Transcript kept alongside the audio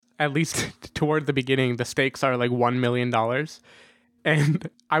at least toward the beginning, the stakes are like $1 million. And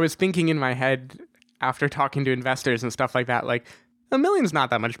I was thinking in my head after talking to investors and stuff like that, like, $1 million's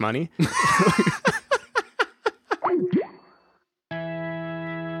not that much money.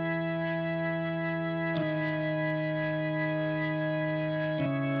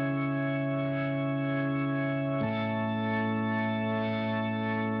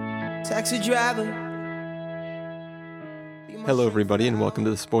 Taxi driver. Hello, everybody, and welcome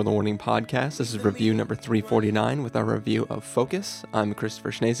to the Spoiler Warning Podcast. This is review number 349 with our review of Focus. I'm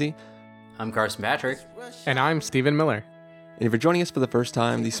Christopher Schnese. I'm Carson Patrick. And I'm Stephen Miller. And if you're joining us for the first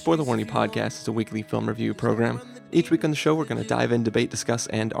time, the Spoiler Warning Podcast is a weekly film review program. Each week on the show, we're going to dive in, debate, discuss,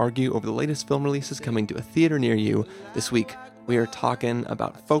 and argue over the latest film releases coming to a theater near you. This week, we are talking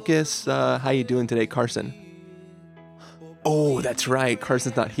about Focus. How you doing today, Carson? Oh, that's right.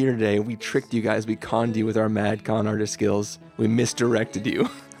 Carson's not here today. We tricked you guys. We conned you with our mad con artist skills. We misdirected you.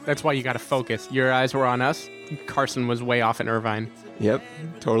 That's why you got to focus. Your eyes were on us. Carson was way off in Irvine. Yep,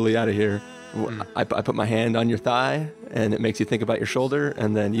 totally out of here. I put my hand on your thigh, and it makes you think about your shoulder,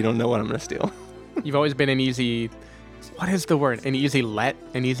 and then you don't know what I'm going to steal. You've always been an easy... What is the word? An easy let?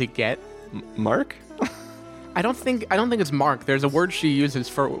 An easy get? Mark? I don't think it's Mark. There's a word she uses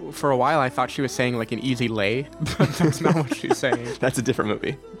for a while. I thought she was saying like an easy lay, but that's not what she's saying. That's a different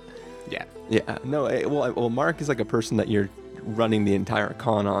movie. Yeah. Yeah. No. Well, Mark is like a person that you're running the entire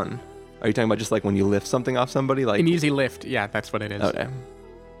con on. Are you talking about just like when you lift something off somebody? Like an easy lift. Yeah, that's what it is. Okay.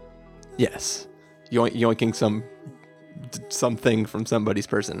 Yes. Yoinking something from somebody's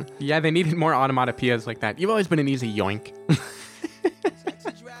person. Yeah, they needed more onomatopoeias like that. You've always been an easy yoink.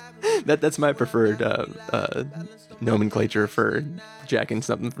 That's my preferred nomenclature for jacking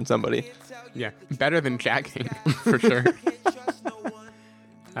something from somebody. Yeah, better than jacking, for sure.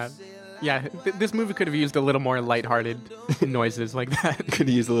 This movie could have used a little more lighthearted noises like that. Could have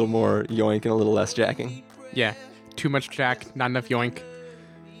used a little more yoink and a little less jacking. Yeah, too much jack, not enough yoink.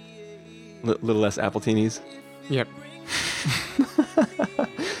 Little less Appletinis. Yep.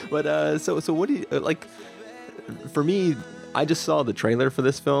 But so what do you like? For me, I just saw the trailer for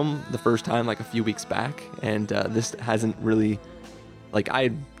this film the first time like a few weeks back, and this hasn't really, like, I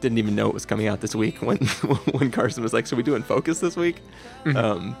didn't even know it was coming out this week when Carson was like, "So we doing Focus this week?"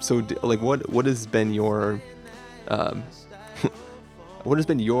 Mm-hmm. What has been your what has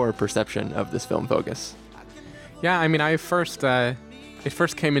been your perception of this film Focus? Yeah, I mean, it first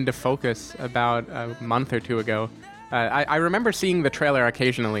came into focus about a month or two ago. I remember seeing the trailer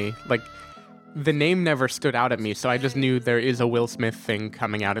occasionally, like. The name never stood out at me, so I just knew there is a Will Smith thing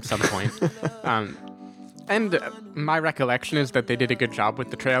coming out at some point. And my recollection is that they did a good job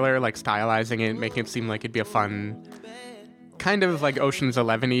with the trailer, like stylizing it, making it seem like it'd be a fun, kind of like Ocean's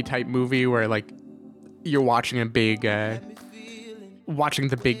 11-y type movie where like you're watching watching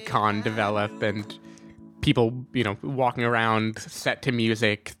the big con develop and people, walking around set to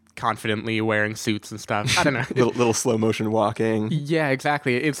music, confidently wearing suits and stuff. I don't know. little slow motion walking. Yeah,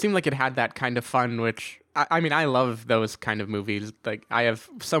 exactly. It seemed like it had that kind of fun, which, I mean, I love those kind of movies. Like, I have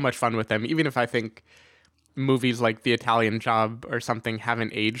so much fun with them, even if I think movies like The Italian Job or something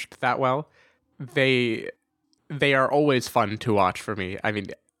haven't aged that well. They are always fun to watch for me. I mean,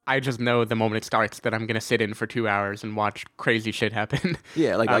 I just know the moment it starts that I'm going to sit in for 2 hours and watch crazy shit happen.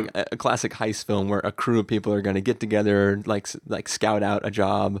 Yeah, like a classic heist film where a crew of people are going to get together, like scout out a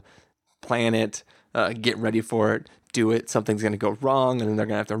job, plan it, get ready for it, do it. Something's going to go wrong, and then they're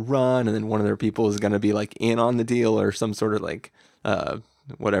going to have to run, and then one of their people is going to be like in on the deal or some sort of like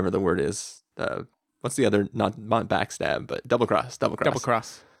whatever the word is. What's the other, not backstab, but double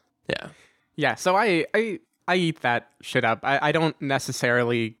cross. Yeah. Yeah, so I eat that shit up. I don't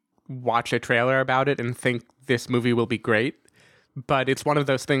necessarily watch a trailer about it and think this movie will be great, but it's one of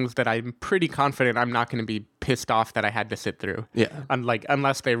those things that I'm pretty confident I'm not going to be pissed off that I had to sit through. Yeah.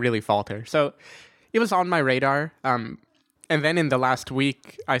 Unless they really falter. So it was on my radar. And then in the last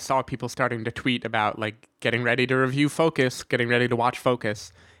week, I saw people starting to tweet about like getting ready to review Focus, getting ready to watch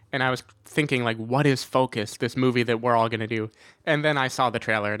Focus. And I was thinking, like, what is Focus, this movie that we're all going to do? And then I saw the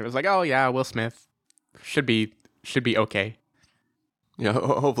trailer and it was like, oh yeah, Will Smith. Should be okay. Yeah,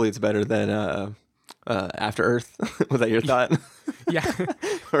 hopefully it's better than After Earth. Was that your thought? Yeah.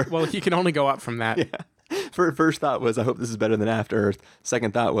 Well, he can only go up from that. Yeah. First thought was, I hope this is better than After Earth.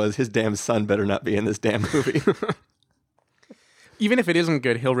 Second thought was, his damn son better not be in this damn movie. Even if it isn't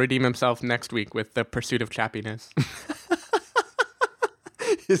good, he'll redeem himself next week with The Pursuit of Chappiness.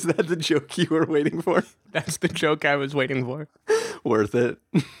 Is that the joke you were waiting for? That's the joke I was waiting for. Worth it.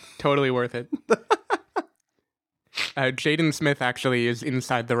 Totally worth it. Jaden Smith actually is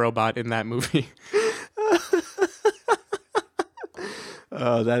inside the robot in that movie.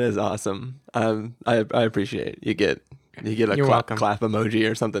 Oh, that is awesome. I appreciate it. You get a You're welcome. clap emoji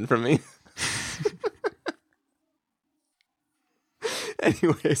or something from me.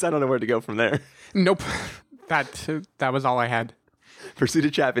 Anyways, I don't know where to go from there. Nope. That was all I had. Pursuit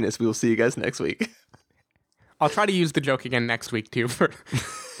of Chappiness. We will see you guys next week. I'll try to use the joke again next week, too, for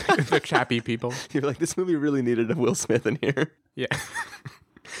the chappy people. You're like, this movie really needed a Will Smith in here. Yeah.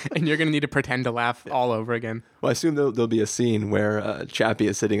 And you're going to need to pretend to laugh all over again. Well, I assume there'll be a scene where Chappie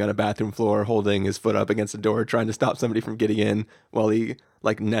is sitting on a bathroom floor holding his foot up against a door trying to stop somebody from getting in while he,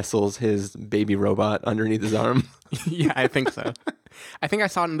 like, nestles his baby robot underneath his arm. Yeah, I think so. I think I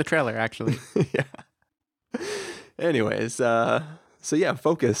saw it in the trailer, actually. Yeah. Anyways, so yeah,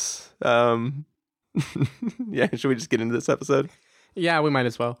 Focus. Yeah, should we just get into this episode? Yeah, we might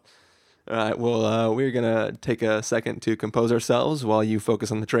as well. All right, well, we're going to take a second to compose ourselves while you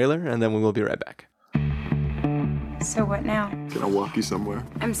focus on the trailer, and then we will be right back. So what now? Can I walk you somewhere?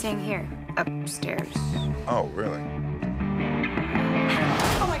 I'm staying here, upstairs. Oh, really?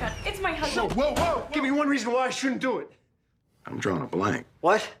 Oh my god, it's my husband. Whoa! Give me one reason why I shouldn't do it. I'm drawing a blank.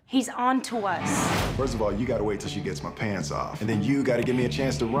 What? He's on to us. First of all, you gotta wait till she gets my pants off. And then you gotta give me a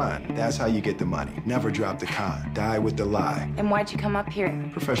chance to run. That's how you get the money. Never drop the con. Die with the lie. And why'd you come up here?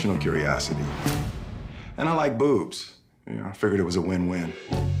 Professional curiosity. And I like boobs. You know, I figured it was a win-win.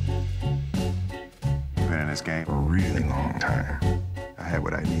 I've been in this game for a really long time. I had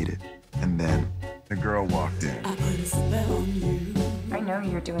what I needed. And then the girl walked in. I know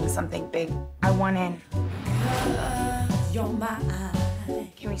you're doing something big. I want in.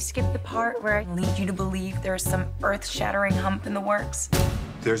 Can we skip the part where I lead you to believe there's some earth-shattering hump in the works?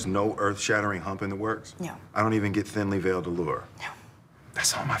 There's no earth-shattering hump in the works? No. I don't even get thinly veiled allure. No.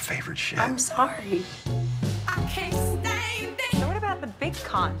 That's all my favorite shit. I'm sorry. I can't stand it. So what about the big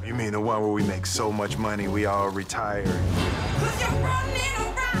con? You mean the one where we make so much money we all retire? 'Cause you're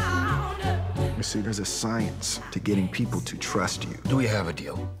running around. You see, there's a science to getting people to trust you. Do we have a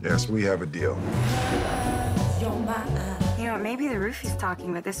deal? Yes, we have a deal. You're my You know, maybe the roofie's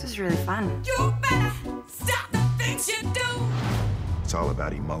talking, but this was really fun. You better stop the things you do. It's all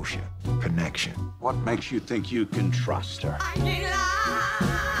about emotion, connection. What makes you think you can trust her? I can't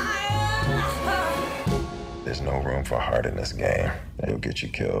lie. There's no room for heart in this game. It'll get you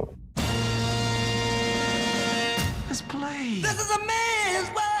killed. Let's play. This is a man's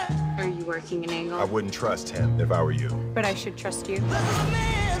world. Are you working an I angle? wouldn't trust him if I were you. But I should trust you. This is a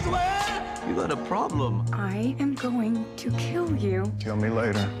man's world. You got a problem. I am going to kill you. Kill me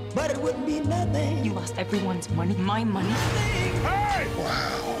later. But it wouldn't be nothing. You lost everyone's money, my money.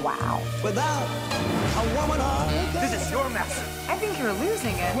 Wow. Without a woman or This is your mess. I think you're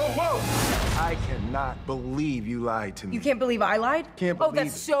losing it. I cannot believe you lied to me. You can't believe I lied? Can't Oh,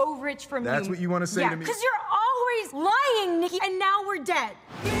 believe that's so rich from you. That's what you wanna say to me? because you're always lying, Nikki, and now we're dead.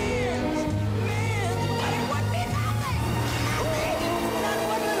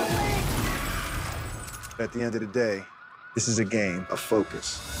 At the end of the day, this is a game of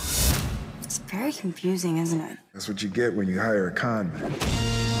focus. It's very confusing, isn't it? That's what you get when you hire a con man.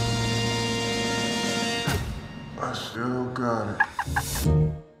 I still got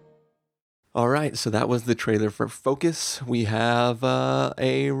it. All right, so that was the trailer for Focus. We have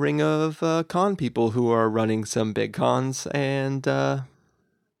a ring of con people who are running some big cons, and yeah,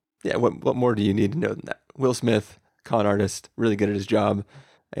 what more do you need to know than that? Will Smith, con artist, really good at his job,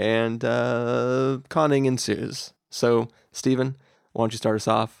 and conning ensues. So, Steven, why don't you start us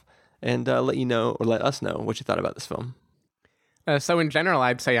off and let us know what you thought about this film? So in general,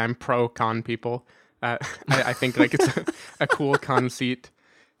 I'd say I'm pro con people. I think like it's a cool conceit.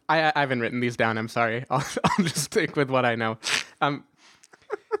 I haven't written these down. I'm sorry. I'll just stick with what I know.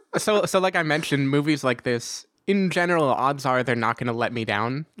 So like I mentioned, movies like this, in general, odds are they're not going to let me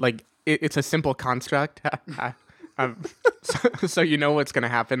down. Like it's a simple construct. So you know what's going to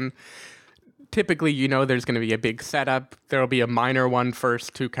happen. Typically, you know there's going to be a big setup. There'll be a minor one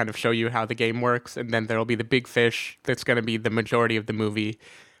first to kind of show you how the game works, and then there'll be the big fish that's going to be the majority of the movie,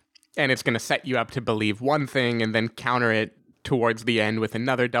 and it's going to set you up to believe one thing and then counter it towards the end with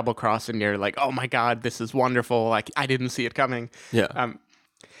another double cross, and you're like, oh my god, this is wonderful. Like, I didn't see it coming. Yeah.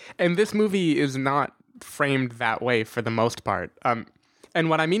 And this movie is not framed that way for the most part. And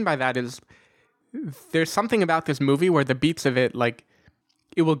what I mean by that is there's something about this movie where the beats of it, like,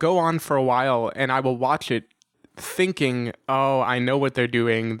 it will go on for a while and I will watch it thinking, oh, I know what they're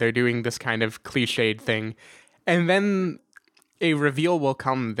doing. They're doing this kind of cliched thing. And then a reveal will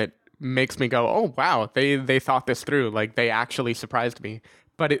come that makes me go, oh, wow, they thought this through. Like, they actually surprised me.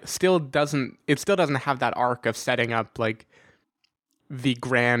 But it still doesn't have that arc of setting up, like, the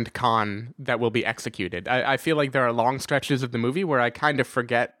grand con that will be executed. I feel like there are long stretches of the movie where I kind of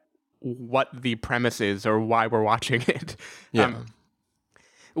forget what the premise is or why we're watching it. Yeah.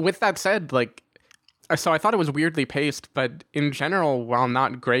 With that said, like, so I thought it was weirdly paced, but in general, while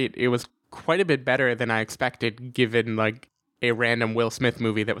not great, it was quite a bit better than I expected, given like a random Will Smith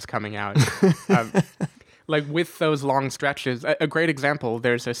movie that was coming out. Like with those long stretches, a great example,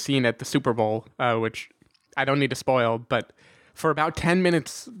 there's a scene at the Super Bowl, which I don't need to spoil, but for about 10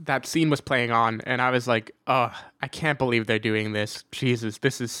 minutes, that scene was playing on, and I was like, oh, I can't believe they're doing this. Jesus,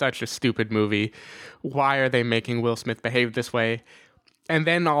 this is such a stupid movie. Why are they making Will Smith behave this way? And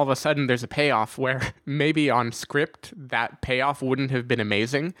then all of a sudden, there's a payoff where maybe on script, that payoff wouldn't have been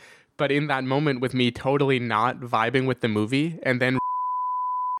amazing, but in that moment with me totally not vibing with the movie, and then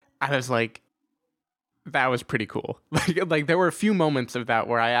I was like, that was pretty cool. Like there were a few moments of that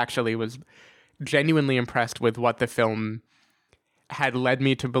where I actually was genuinely impressed with what the film had led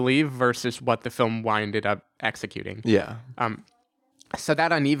me to believe versus what the film winded up executing. Yeah. So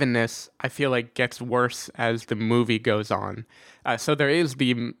that unevenness, I feel like, gets worse as the movie goes on. So there is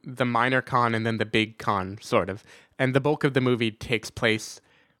the minor con and then the big con, sort of. And the bulk of the movie takes place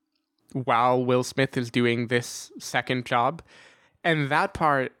while Will Smith is doing this second job. And that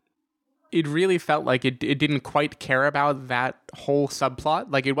part, it really felt like it didn't quite care about that whole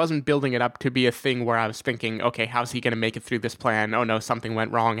subplot. Like, it wasn't building it up to be a thing where I was thinking, okay, how's he going to make it through this plan? Oh no, something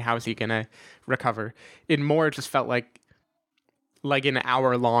went wrong. How is he going to recover? It more just felt like an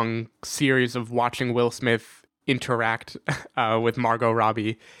hour-long series of watching Will Smith interact with Margot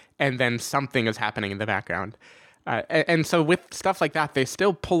Robbie, and then something is happening in the background. And so with stuff like that, they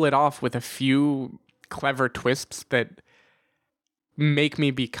still pull it off with a few clever twists that make me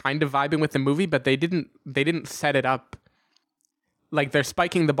be kind of vibing with the movie, but they didn't set it up. Like, they're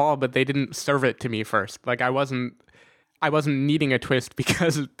spiking the ball, but they didn't serve it to me first. Like, I wasn't needing a twist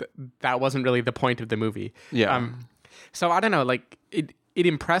because that wasn't really the point of the movie. Yeah. So I don't know, like, it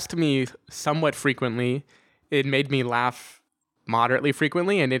impressed me somewhat frequently. It made me laugh moderately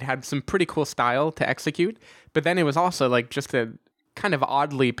frequently, and it had some pretty cool style to execute. But then it was also like just a kind of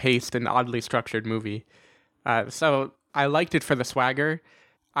oddly paced and oddly structured movie. So I liked it for the swagger.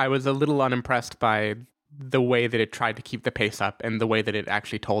 I was a little unimpressed by the way that it tried to keep the pace up and the way that it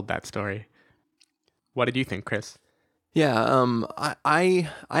actually told that story. What did you think, Chris? Yeah, I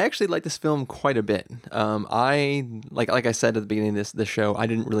actually like this film quite a bit. I like I said at the beginning of this show, I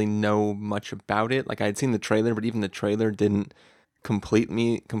didn't really know much about it. Like, I had seen the trailer, but even the trailer didn't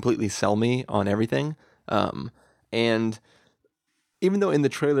completely sell me on everything. And even though in the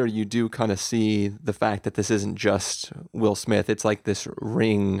trailer you do kind of see the fact that this isn't just Will Smith, it's like this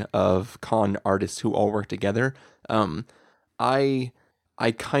ring of con artists who all work together.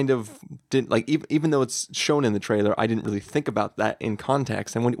 I kind of didn't, like, even though it's shown in the trailer, I didn't really think about that in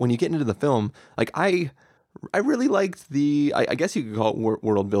context. And when you get into the film, like, I really liked I guess you could call it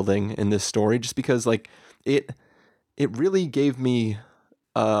world building in this story, just because, like, it really gave me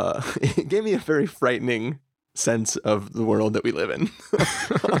a very frightening sense of the world that we live in.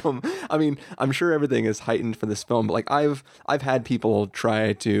 I mean, I'm sure everything is heightened for this film, but like I've had people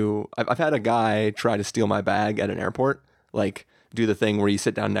I've had a guy try to steal my bag at an airport, like do the thing where you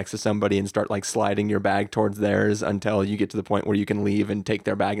sit down next to somebody and start like sliding your bag towards theirs until you get to the point where you can leave and take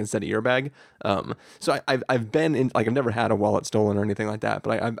their bag instead of your bag. So I've been in, like, I've never had a wallet stolen or anything like that,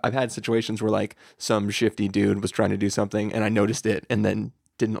 but I've had situations where like some shifty dude was trying to do something and I noticed it and then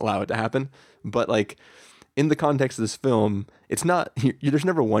didn't allow it to happen. But like, in the context of this film, it's not, there's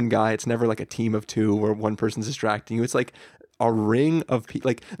never one guy. It's never like a team of two where one person's distracting you. It's like a ring of people.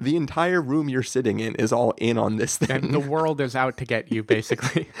 Like, the entire room you're sitting in is all in on this thing. And the world is out to get you,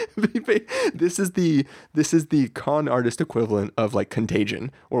 basically. This is the con artist equivalent of like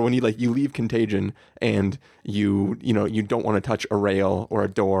Contagion, or when you leave Contagion and you don't want to touch a rail or a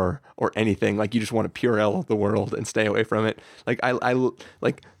door or anything. Like, you just want to Purell the world and stay away from it. Like, I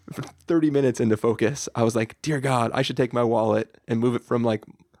like 30 minutes into Focus, I was like, dear God, I should take my wallet and move it from like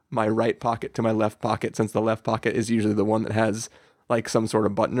my right pocket to my left pocket, since the left pocket is usually the one that has like some sort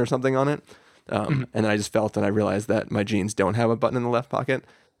of button or something on it. And then I just felt and I realized that my jeans don't have a button in the left pocket.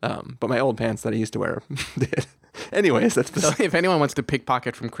 But my old pants that I used to wear did. Anyways, that's so if anyone wants to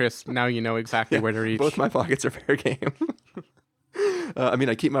pickpocket from Chris, now you know exactly where to reach. Both my pockets are fair game. I mean,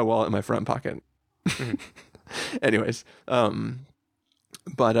 I keep my wallet in my front pocket. Anyways,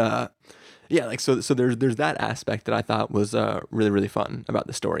 but yeah, like, so there's that aspect that I thought was really, really fun about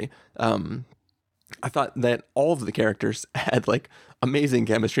the story. I thought that all of the characters had like amazing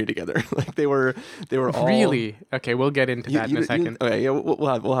chemistry together. Like they were all Really? Okay, we'll get into that in a second. Okay, yeah,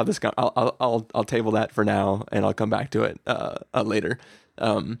 we'll have this. I'll table that for now, and I'll come back to it later.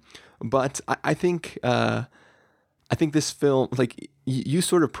 But I think this film, like you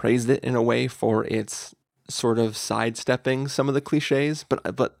sort of praised it in a way for its sort of sidestepping some of the cliches.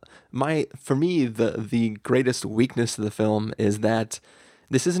 But for me, the greatest weakness of the film is that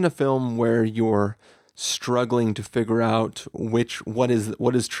this isn't a film where you're struggling to figure out what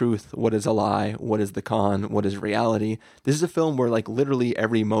is truth, what is a lie, what is the con, what is reality. This is a film where like literally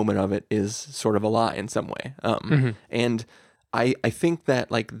every moment of it is sort of a lie in some way. And I think that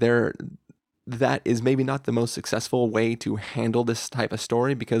like that is maybe not the most successful way to handle this type of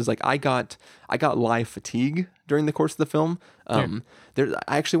story, because like I got lie fatigue during the course of the film. I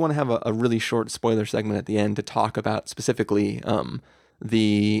actually want to have a really short spoiler segment at the end to talk about specifically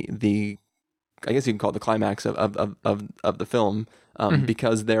the I guess you can call it the climax of the film,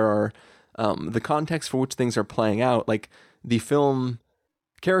 because there are the context for which things are playing out. Like the film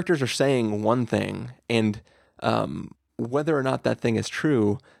characters are saying one thing, and whether or not that thing is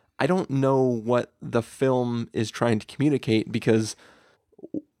true, I don't know what the film is trying to communicate, because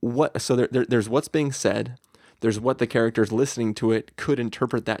there's what's being said, there's what the characters listening to it could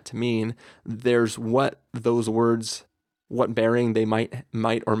interpret that to mean, there's what those words, what bearing they might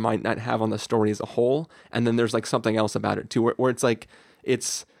or might not have on the story as a whole, and then there's like something else about it too, where it's like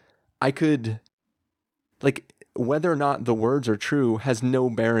I could like whether or not the words are true has no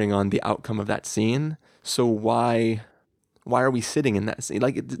bearing on the outcome of that scene. So why are we sitting in that scene?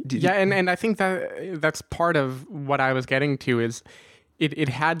 Like, and I think that's part of what I was getting to is it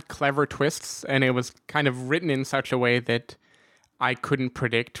had clever twists, and it was kind of written in such a way that I couldn't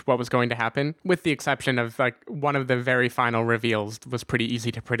predict what was going to happen, with the exception of like one of the very final reveals was pretty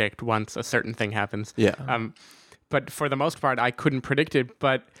easy to predict once a certain thing happens. Yeah. But for the most part, I couldn't predict it.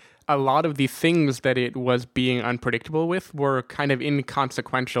 But a lot of the things that it was being unpredictable with were kind of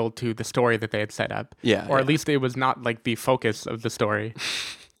inconsequential to the story that they had set up. Yeah. Or at least it was not like the focus of the story.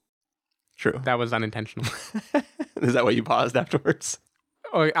 True. That was unintentional. Is that why you paused afterwards?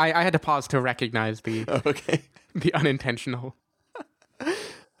 Oh, I had to pause to recognize the unintentional.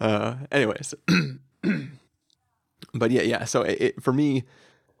 Anyways, but yeah. So for me,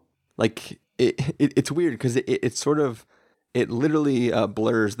 like it's weird because it sort of, it literally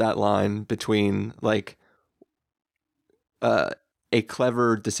blurs that line between like a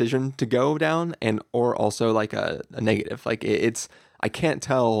clever decision to go down or also like a negative. Like I can't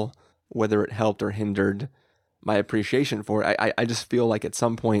tell whether it helped or hindered my appreciation for it. I just feel like at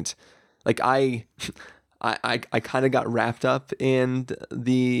some point, like I kind of got wrapped up in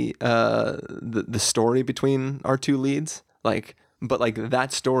the story between our two leads, but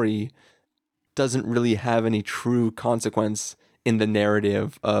that story doesn't really have any true consequence in the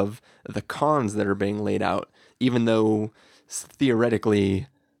narrative of the cons that are being laid out, even though theoretically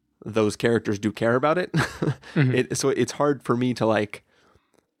those characters do care about it. Mm-hmm. So it's hard for me to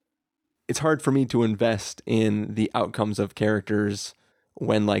invest in the outcomes of characters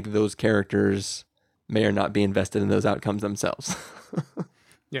when like those characters may or not be invested in those outcomes themselves.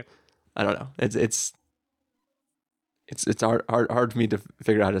 Yeah. I don't know. It's hard for me to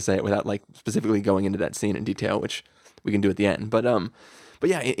figure out how to say it without like specifically going into that scene in detail, which we can do at the end. But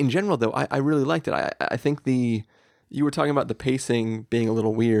yeah, in general though, I really liked it. I think you were talking about the pacing being a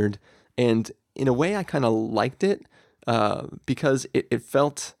little weird, and in a way I kind of liked it because it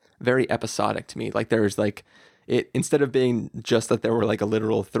felt very episodic to me. Like there's like, instead of being just that there were like a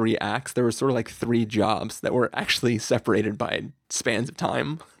literal 3 acts, there were sort of like 3 jobs that were actually separated by spans of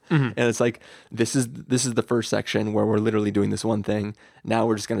time. Mm-hmm. And it's like, this is the first section where we're literally doing this one thing. Now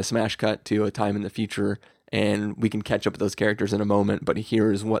we're just going to smash cut to a time in the future, and we can catch up with those characters in a moment, but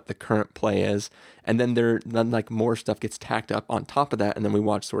here's what the current play is. And then like more stuff gets tacked up on top of that, and then we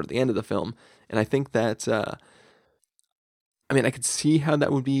watch sort of the end of the film. And I think that, I could see how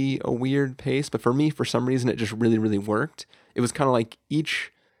that would be a weird pace, but for me, for some reason, it just really, really worked. It was kind of like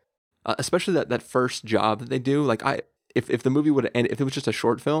each, especially that first job that they do, like if the movie would have ended, if it was just a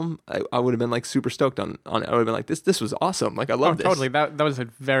short film, I would have been like super stoked on it. I would have been like, this was awesome. Like I love this. Totally. That was a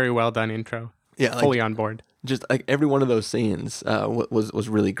very well done intro. Yeah. Fully on board. Just like every one of those scenes was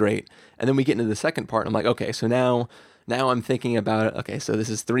really great. And then we get into the second part. And I'm like, okay, so now I'm thinking about it. Okay, so this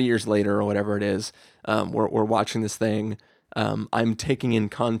is 3 years later or whatever it is. We're watching this thing. I'm taking in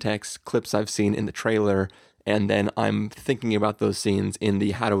context clips I've seen in the trailer, and then I'm thinking about those scenes in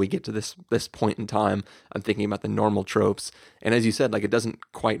the how do we get to this point in time. I'm thinking about the normal tropes, and as you said, like it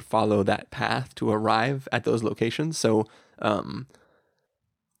doesn't quite follow that path to arrive at those locations. So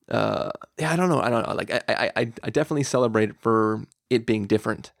I don't know. Like I definitely celebrate for it being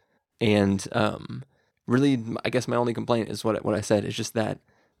different, and really, I guess my only complaint is what I said is just that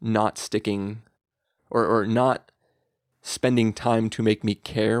not sticking or not spending time to make me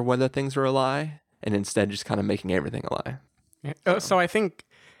care whether things are a lie, and instead just kind of making everything a lie. Yeah. So I think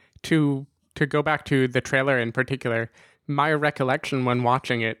to go back to the trailer in particular, my recollection when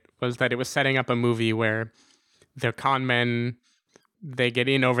watching it was that it was setting up a movie where they're con men, they get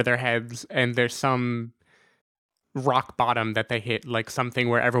in over their heads, and there's some rock bottom that they hit, like something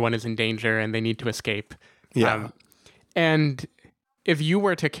where everyone is in danger and they need to escape. Yeah. And if you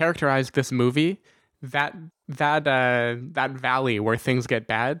were to characterize this movie, that valley where things get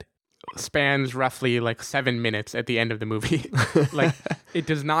bad spans roughly like 7 minutes at the end of the movie. Like, it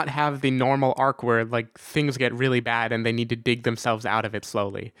does not have the normal arc where like things get really bad and they need to dig themselves out of it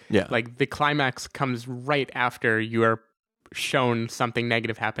slowly. Yeah. Like, the climax comes right after you are shown something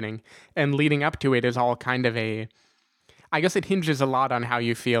negative happening, and leading up to it is all kind of I guess it hinges a lot on how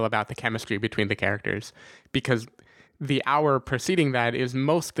you feel about the chemistry between the characters, because the hour preceding that is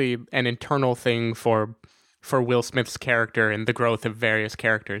mostly an internal thing for Will Smith's character and the growth of various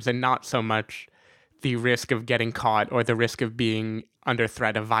characters, and not so much the risk of getting caught or the risk of being under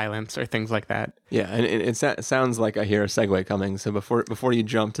threat of violence or things like that. Yeah, and it sounds like I hear a segue coming. So before you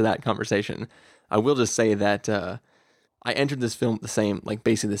jump to that conversation, I will just say that I entered this film the same, like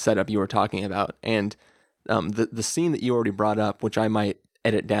basically the setup you were talking about, and the scene that you already brought up, which I might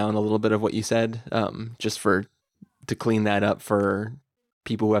edit down a little bit of what you said, just to clean that up for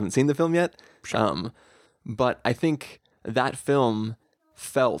people who haven't seen the film yet. Sure. But I think that film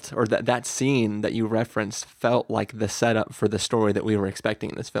felt, or that scene that you referenced felt like the setup for the story that we were expecting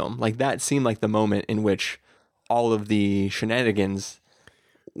in this film. Like, that seemed like the moment in which all of the shenanigans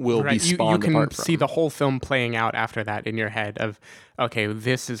will be spawned apart from. You can see the whole film playing out after that in your head of, okay,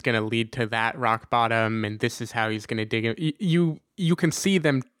 this is going to lead to that rock bottom, and this is how he's going to dig it. You can see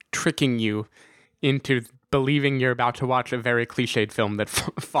them tricking you into believing you're about to watch a very cliched film that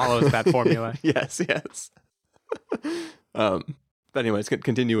follows that formula. Yes. But anyways,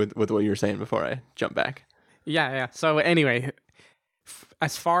 continue with what you were saying before I jump back. Yeah. So anyway,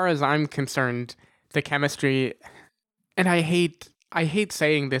 as far as I'm concerned, the chemistry, and I hate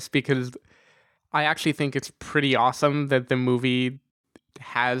saying this because I actually think it's pretty awesome that the movie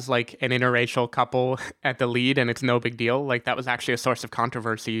has like an interracial couple at the lead, and it's no big deal. Like, that was actually a source of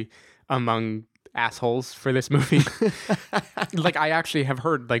controversy among assholes for this movie. Like, I actually have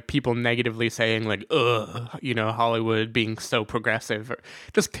heard like people negatively saying like, ugh, Hollywood being so progressive, or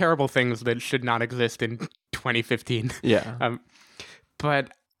just terrible things that should not exist in 2015. Yeah.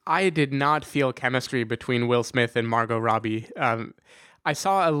 But I did not feel chemistry between Will Smith and Margot Robbie. I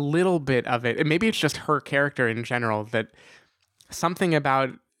saw a little bit of it, and maybe it's just her character in general, that something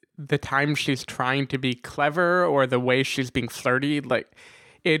about the time she's trying to be clever or the way she's being flirty, like,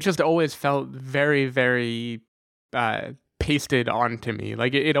 it just always felt very, very pasted onto me.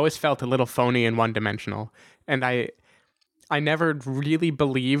 Like, it always felt a little phony and one-dimensional. And I never really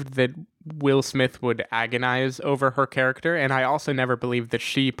believed that Will Smith would agonize over her character, and I also never believed that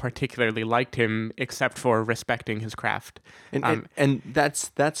she particularly liked him, except for respecting his craft. And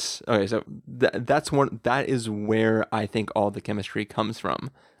that's okay. So that is where I think all the chemistry comes from,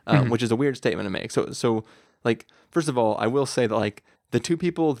 which is a weird statement to make. So like, first of all, I will say that like, the two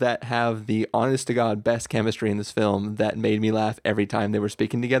people that have the honest to God best chemistry in this film that made me laugh every time they were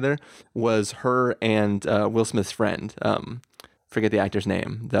speaking together was her and Will Smith's friend. Forget the actor's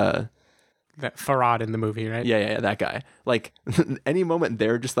name. That Farad in the movie, right? Yeah, that guy. Like, any moment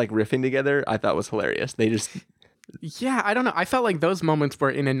they're just like riffing together, I thought was hilarious. They just... Yeah, I don't know. I felt like those moments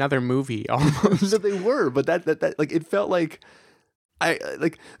were in another movie almost. So they were, but that like, it felt like...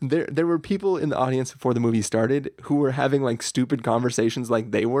 there were people in the audience before the movie started who were having like stupid conversations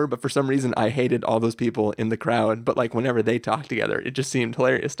like they were, but for some reason I hated all those people in the crowd. But like, whenever they talked together, it just seemed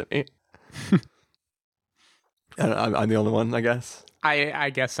hilarious to me. I'm the only one, I guess. I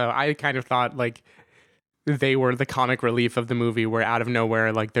guess so. I kind of thought like they were the comic relief of the movie, where out of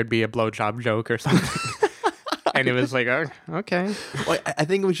nowhere like there'd be a blowjob joke or something. And it was like, oh, okay. Well, I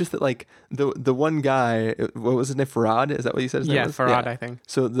think it was just that, like, the one guy, what was his name? Farad? Is that what you said his name was? Farad, yeah. I think.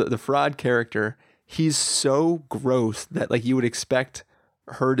 So the Farad character, he's so gross that, like, you would expect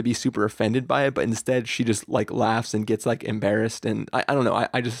her to be super offended by it, but instead she just, like, laughs and gets, like, embarrassed. And I don't know.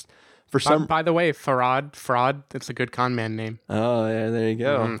 I just, for some... By the way, Farad, that's a good con man name. Oh, yeah, there you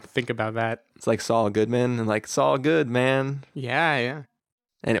go. Think about that. It's like Saul Goodman and, like, Saul Goodman. Yeah.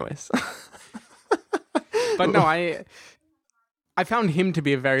 Anyways... But no, I found him to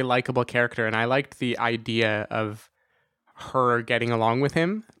be a very likable character, and I liked the idea of her getting along with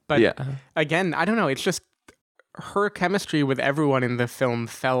him. But Yeah. again, I don't know. It's just her chemistry with everyone in the film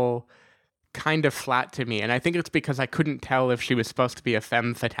fell kind of flat to me. And I think it's because I couldn't tell if she was supposed to be a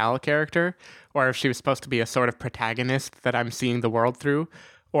femme fatale character or if she was supposed to be a sort of protagonist that I'm seeing the world through,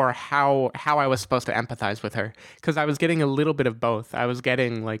 or how I was supposed to empathize with her. Because I was getting a little bit of both. I was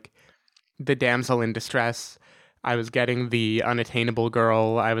getting like the damsel in distress. I was getting the unattainable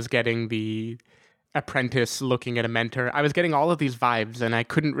girl. I was getting the apprentice looking at a mentor. I was getting all of these vibes, and I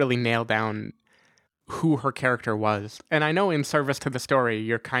couldn't really nail down who her character was. And I know in service to the story,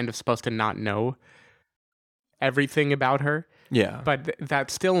 you're kind of supposed to not know everything about her, Yeah. but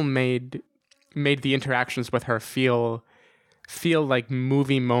that still made the interactions with her feel like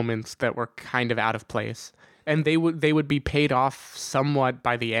movie moments that were kind of out of place. And they would be paid off somewhat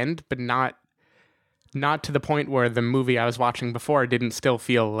by the end, but not to the point where the movie I was watching before didn't still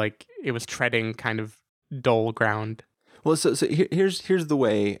feel like it was treading kind of dull ground. Well, so here's the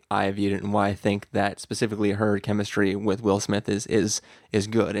way I viewed it and why I think that specifically her chemistry with Will Smith is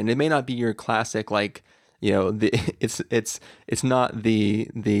good. And it may not be your classic, like, you know, it's not the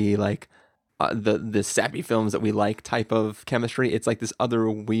like the sappy films that we like type of chemistry. It's like this other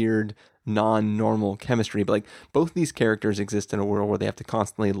weird non-normal chemistry. But like both these characters exist in a world where they have to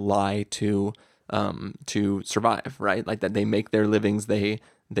constantly lie to survive, right? Like that they make their livings, they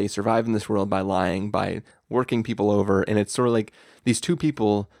survive in this world by lying, by working people over. And it's sort of like these two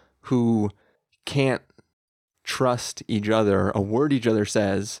people who can't trust each other, a word each other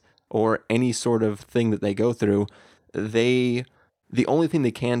says, or any sort of thing that they go through. The only thing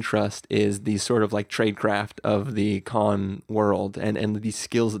they can trust is the sort of like tradecraft of the con world and these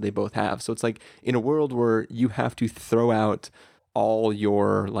skills that they both have. So it's like in a world where you have to throw out all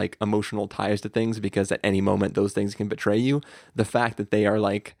your like emotional ties to things because at any moment those things can betray you. The fact that they are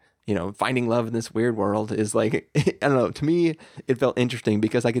like, you know, finding love in this weird world is like, I don't know, to me, it felt interesting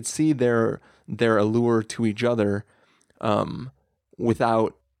because I could see their allure to each other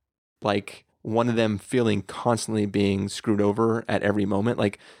without like one of them feeling constantly being screwed over at every moment.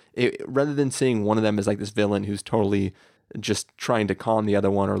 Like rather than seeing one of them as like this villain who's totally just trying to con the other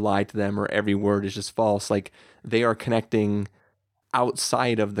one or lie to them or every word is just false, like they are connecting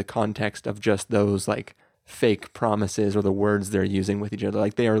outside of the context of just those like fake promises or the words they're using with each other.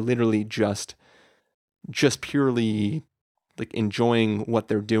 Like they are literally just purely like enjoying what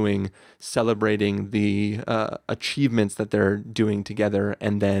they're doing, celebrating the achievements that they're doing together,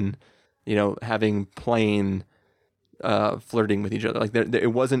 and then, you know, having plain flirting with each other. Like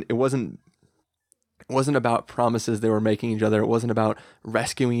it wasn't about promises they were making each other. It wasn't about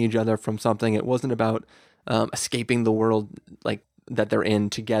rescuing each other from something. It wasn't about escaping the world like that they're in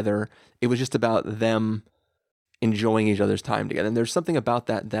together. It was just about them enjoying each other's time together. And there's something about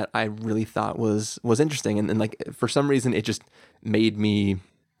that I really thought was interesting. And like, for some reason, it just made me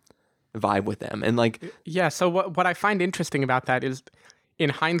vibe with them. And like, yeah. So what I find interesting about that is, in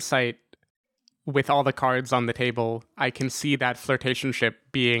hindsight, with all the cards on the table, I can see that flirtationship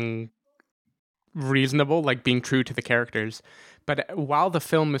being reasonable, like being true to the characters. But while the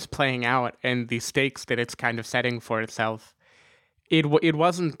film is playing out and the stakes that it's kind of setting for itself, it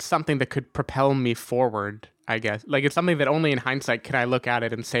wasn't something that could propel me forward, I guess. Like, it's something that only in hindsight can I look at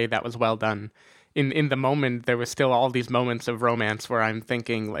it and say that was well done. In the moment, there was still all these moments of romance where I'm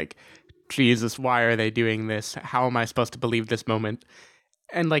thinking, like, Jesus, why are they doing this? How am I supposed to believe this moment?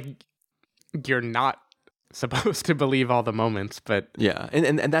 And, like, you're not supposed to believe all the moments, but... Yeah,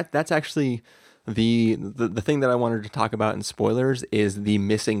 and that's actually the thing that I wanted to talk about in spoilers is the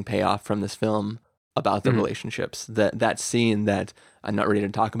missing payoff from this film about the relationships. That scene that I'm not ready to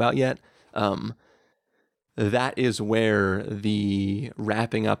talk about yet, that is where the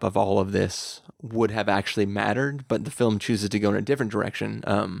wrapping up of all of this would have actually mattered, but the film chooses to go in a different direction.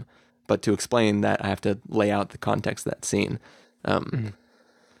 But to explain that, I have to lay out the context of that scene.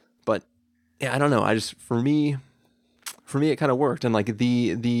 But yeah, I don't know. I just, for me, it kind of worked. And like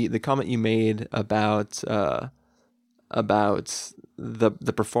the comment you made about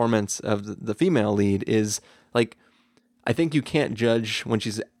the performance of the female lead is like, I think you can't judge when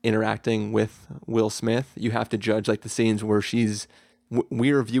she's interacting with Will Smith. You have to judge like the scenes where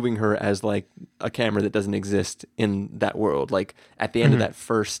we're viewing her as like a camera that doesn't exist in that world. Like at the end of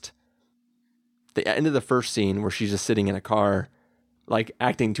the end of the first scene where she's just sitting in a car, like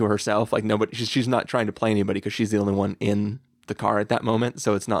acting to herself, like nobody, she's not trying to play anybody because she's the only one in the car at that moment.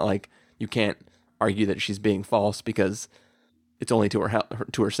 So it's not like you can't argue that she's being false because it's only to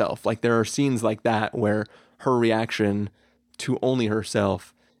herself. Like there are scenes like that where her reaction to only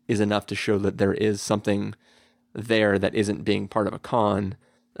herself is enough to show that there is something there that isn't being part of a con.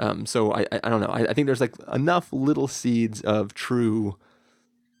 So I don't know. I think there's like enough little seeds of true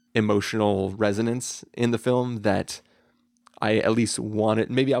emotional resonance in the film that I at least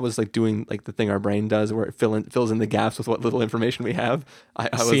wanted. Maybe I was like doing like the thing our brain does where it fills in the gaps with what little information we have. I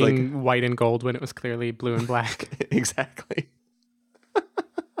was Seeing like white and gold when it was clearly blue and black. exactly.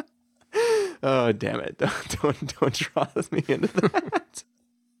 Oh damn it! Don't draw me into that.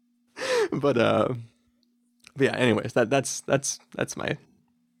 But yeah. Anyways, that's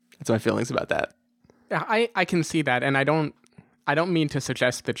my feelings about that. Yeah, I can see that, and I don't mean to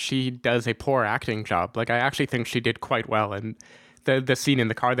suggest that she does a poor acting job. Like, I actually think she did quite well, and the scene in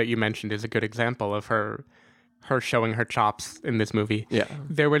the car that you mentioned is a good example of her showing her chops in this movie. Yeah.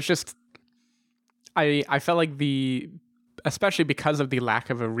 There was just I felt like especially because of the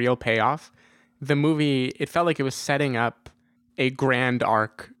lack of a real payoff, the movie, it felt like it was setting up a grand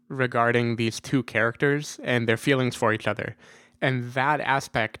arc regarding these two characters and their feelings for each other. And that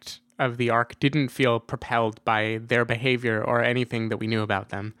aspect of the arc didn't feel propelled by their behavior or anything that we knew about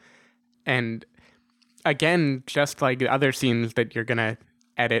them. And again, just like other scenes that you're going to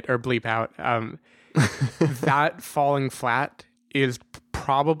edit or bleep out, that falling flat is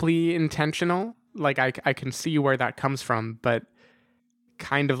probably intentional. Like, I can see where that comes from, but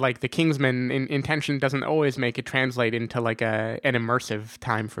kind of like the Kingsman, intention doesn't always make it translate into like an immersive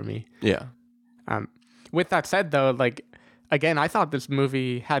time for me. Yeah. With that said, though, like, again, I thought this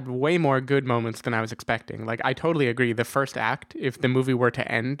movie had way more good moments than I was expecting. Like, I totally agree. The first act, if the movie were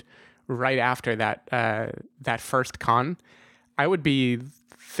to end right after that first con, I would be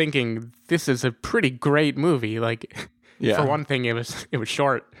thinking this is a pretty great movie. Like, Yeah. for one thing, it was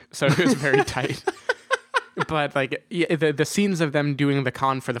short, so it was very tight. But like, yeah, the scenes of them doing the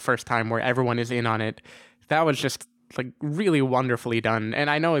con for the first time, where everyone is in on it, that was just like really wonderfully done. And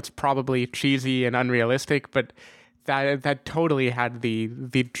I know it's probably cheesy and unrealistic, but that totally had the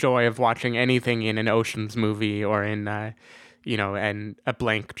joy of watching anything in an Ocean's movie or in and a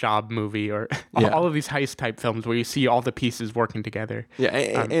Blank Job movie or all of these heist type films where you see all the pieces working together. Yeah,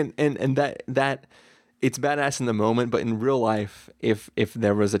 and that it's badass in the moment, but in real life, if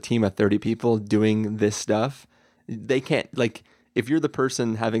there was a team of 30 people doing this stuff, they can't, like, if you're the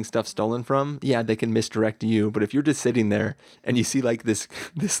person having stuff stolen from, yeah, they can misdirect you. But if you're just sitting there and you see like this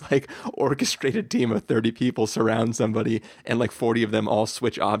like orchestrated team of 30 people surround somebody and like 40 of them all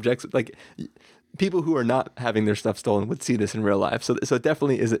switch objects, like people who are not having their stuff stolen would see this in real life. So it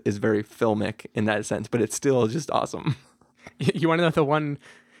definitely is very filmic in that sense, but it's still just awesome. You want to know the one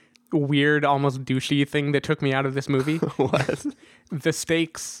weird, almost douchey thing that took me out of this movie? What? The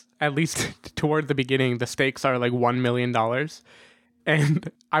stakes, at least toward the beginning, the stakes are like $1 million. And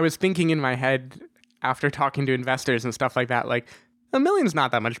I was thinking in my head, after talking to investors and stuff like that, like, $1 million's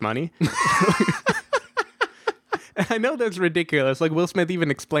not that much money. And I know that's ridiculous. Like, Will Smith even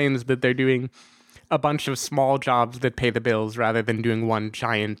explains that they're doing a bunch of small jobs that pay the bills rather than doing one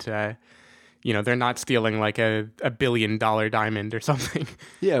giant, they're not stealing like a $1 billion diamond or something.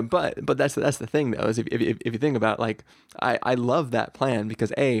 Yeah, but that's the thing though, is if you think about, like, I love that plan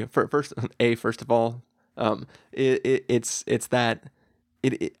because first of all, it's that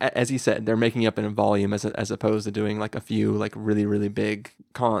it as you said, they're making up in a volume as opposed to doing like a few like really really big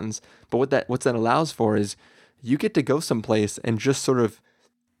cons. But what that allows for is you get to go someplace and just sort of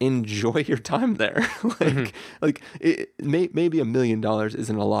enjoy your time there. Maybe $1 million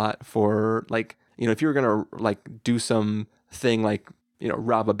isn't a lot for, like, if you're gonna like do some thing like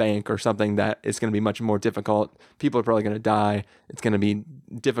rob a bank or something that is going to be much more difficult. People are probably going to die. It's going to be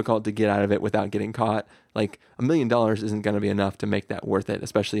difficult to get out of it without getting caught. Like $1 million isn't going to be enough to make that worth it,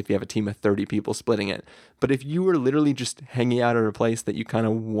 especially if you have a team of 30 people splitting it. But if you were literally just hanging out at a place that you kind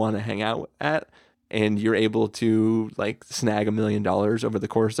of want to hang out at, and you're able to like snag $1 million over the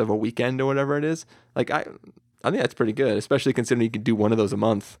course of a weekend or whatever it is, like I think that's pretty good, especially considering you could do one of those a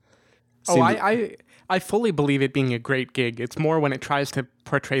month. I fully believe it being a great gig. It's more when it tries to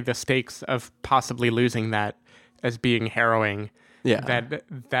portray the stakes of possibly losing that as being harrowing. Yeah.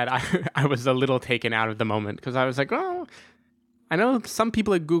 That I was a little taken out of the moment because I was like, oh, I know some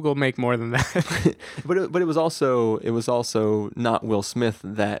people at Google make more than that. but it was also not Will Smith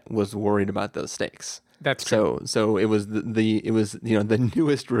that was worried about those stakes. That's true. So it was the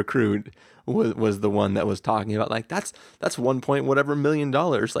newest recruit was the one that was talking about, like, that's 1 point whatever $1 million,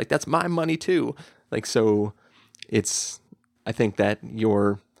 like that's my money too. Like, so I think that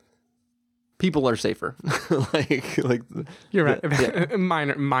your people are safer. like you're right. Yeah.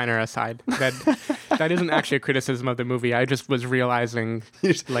 minor aside, that isn't actually a criticism of the movie. I just was realizing how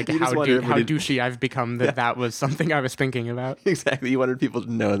douchey I've become that was something I was thinking about. Exactly. You wanted people to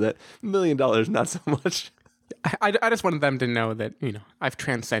know that $1 million, not so much. I just wanted them to know that, I've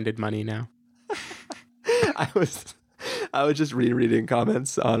transcended money now. I was just rereading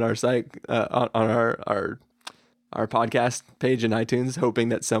comments on our site, on our podcast page in iTunes, hoping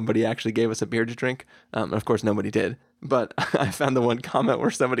that somebody actually gave us a beer to drink. Of course, nobody did. But I found the one comment where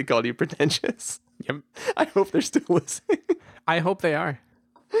somebody called you pretentious. Yep. I hope they're still listening. I hope they are.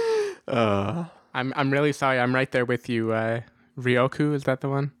 I'm really sorry. I'm right there with you. Ryoku, is that the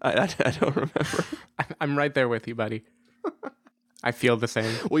one? I don't remember. I'm right there with you, buddy. I feel the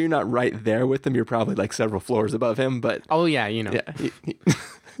same. Well, you're not right there with him. You're probably like several floors above him, but Oh yeah, you know, yeah.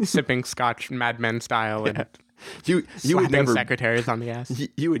 sipping scotch Mad Men style and You would slapping never secretaries on the ass.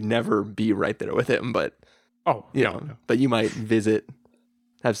 you would never be right there with him, but Oh, you no, know, no. but you might visit,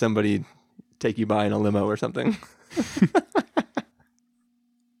 have somebody take you by in a limo or something.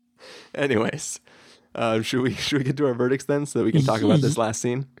 Anyways, should we get to our verdicts then, so that we can talk about this last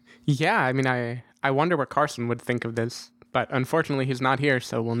scene? Yeah, I mean, I wonder what Carson would think of this, but unfortunately he's not here,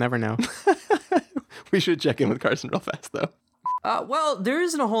 so we'll never know. We should check in with Carson real fast, though. Well, there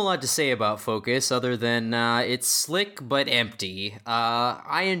isn't a whole lot to say about Focus other than it's slick but empty.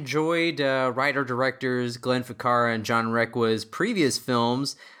 I enjoyed writer-directors Glenn Ficarra and John Requa's previous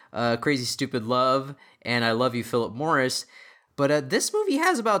films, Crazy Stupid Love and I Love You, Philip Morris, but this movie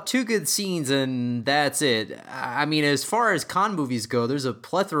has about 2 good scenes and that's it. I mean, as far as con movies go, there's a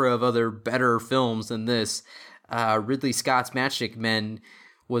plethora of other better films than this. Ridley Scott's Matchstick Men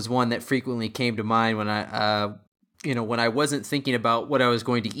was one that frequently came to mind when when I wasn't thinking about what I was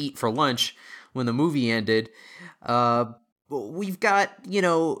going to eat for lunch when the movie ended. We've got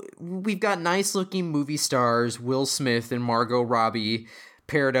nice looking movie stars, Will Smith and Margot Robbie,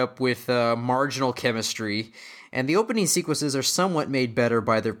 paired up with marginal chemistry. And the opening sequences are somewhat made better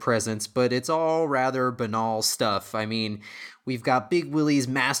by their presence, but it's all rather banal stuff. I mean, we've got Big Willie's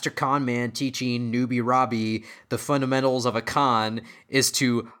master con man teaching newbie Robbie the fundamentals of a con is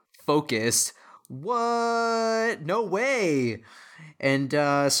to focus. What? No way. And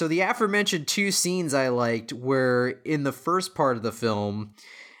so the aforementioned 2 scenes I liked were in the first part of the film.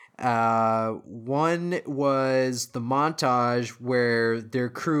 One was the montage where their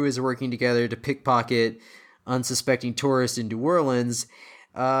crew is working together to pickpocket unsuspecting tourists in New Orleans.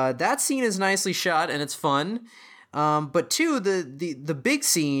 That scene is nicely shot and it's fun. But 2, the big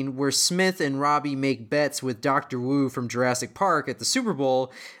scene where Smith and Robbie make bets with Dr. Wu from Jurassic Park at the Super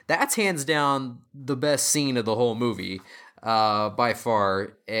Bowl, that's hands down the best scene of the whole movie, by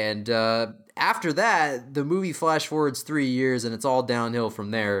far. And after that, the movie flash forwards 3 years and it's all downhill from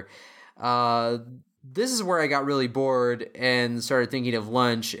there. This is where I got really bored and started thinking of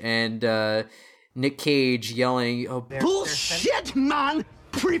lunch and Nick Cage yelling, Bullshit, man!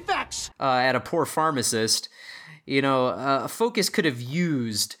 Prefects! At a poor pharmacist. Focus could have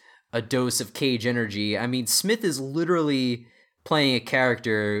used a dose of Cage energy. I mean, Smith is literally playing a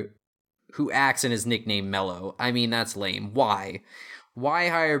character who acts in his nickname Mello. I mean, that's lame. Why? Why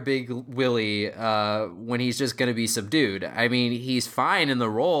hire Big Willie when he's just going to be subdued? I mean, he's fine in the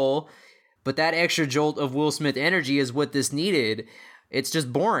role, but that extra jolt of Will Smith energy is what this needed. It's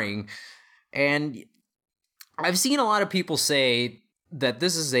just boring. And I've seen a lot of people say that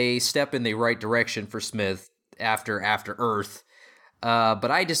this is a step in the right direction for Smith after Earth,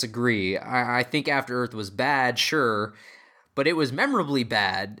 but I disagree. I think After Earth was bad, sure, but it was memorably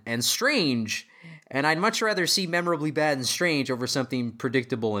bad and strange, and I'd much rather see memorably bad and strange over something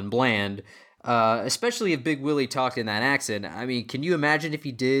predictable and bland, especially if Big Willie talked in that accent. I mean, can you imagine if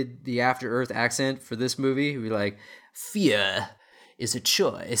he did the After Earth accent for this movie? He'd be like, fear is a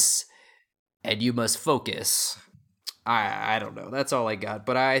choice, and you must focus. I don't know. That's all I got,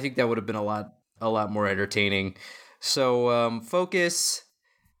 but I think that would have been a lot more entertaining. So, Focus,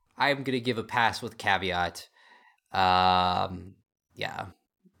 I'm going to give a pass with caveat. Yeah,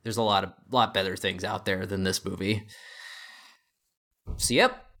 there's a lot better things out there than this movie. So,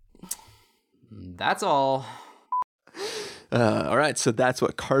 yep, that's all. All right, so that's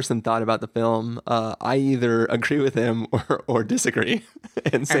what Carson thought about the film. I either agree with him or disagree.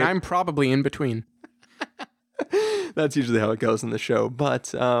 And I'm probably in between. That's usually how it goes in the show.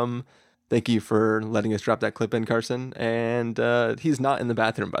 But thank you for letting us drop that clip in, Carson. And he's not in the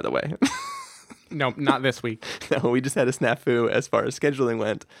bathroom, by the way. No, not this week. No, we just had a snafu as far as scheduling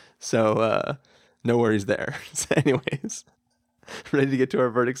went. So no worries there. So anyways, ready to get to our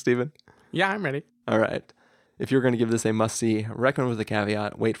verdict, Stephen? Yeah, I'm ready. All right. If you're going to give this a must-see, recommend with a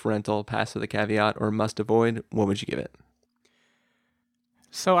caveat, wait for rental, pass with a caveat, or must avoid, what would you give it?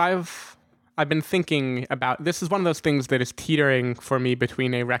 So I've been thinking about, this is one of those things that is teetering for me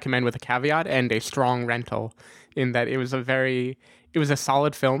between a recommend with a caveat and a strong rental, in that it was a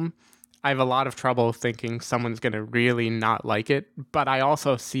solid film. I have a lot of trouble thinking someone's going to really not like it, but I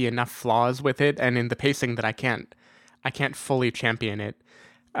also see enough flaws with it and in the pacing that I can't I can't fully champion it.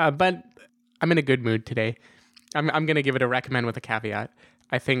 But I'm in a good mood today. I'm going to give it a recommend with a caveat.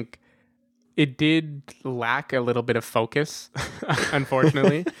 I think it did lack a little bit of focus,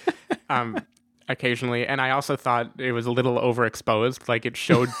 unfortunately, occasionally. And I also thought it was a little overexposed. Like, it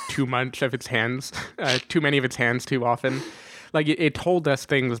showed too much of its hands, too many of its hands too often. Like, it told us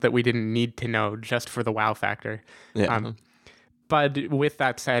things that we didn't need to know just for the wow factor. Yeah. But with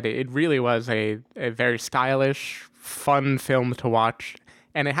that said, it really was a very stylish, fun film to watch.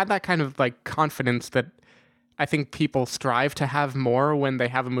 And it had that kind of like confidence that I think people strive to have more when they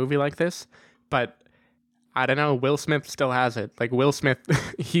have a movie like this. But I don't know, Will Smith still has it. Like, Will Smith,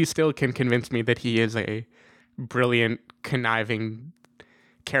 he still can convince me that he is a brilliant, conniving,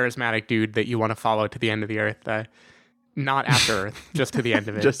 charismatic dude that you want to follow to the end of the earth. Not after Earth, just to the end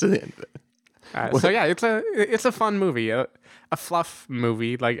of it. Just to the end of it. So yeah, it's a fun movie, a fluff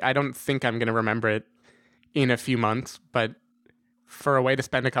movie. Like, I don't think I'm gonna remember it in a few months, but for a way to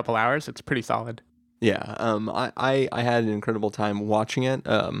spend a couple hours, it's pretty solid. Yeah, I had an incredible time watching it.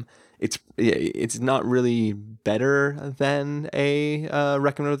 It's not really better than a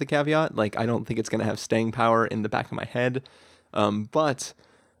recommend with a caveat. Like, I don't think it's gonna have staying power in the back of my head, but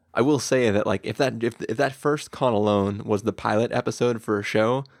I will say that, like, if that first con alone was the pilot episode for a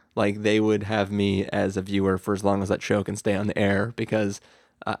show, like, they would have me as a viewer for as long as that show can stay on the air, because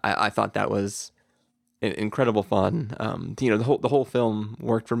I thought that was incredible fun. The whole film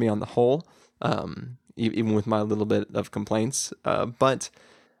worked for me on the whole, even with my little bit of complaints. But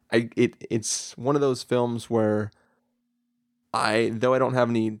it's one of those films where though I don't have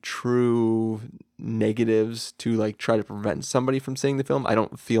any true negatives to like try to prevent somebody from seeing the film, I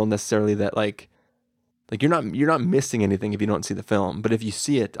don't feel necessarily that like you're not missing anything if you don't see the film. But if you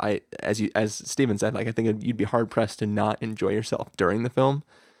see it, as Steven said, like, I think you'd be hard pressed to not enjoy yourself during the film.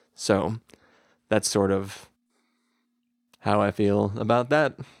 So that's sort of how I feel about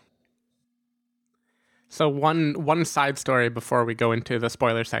that. So one side story before we go into the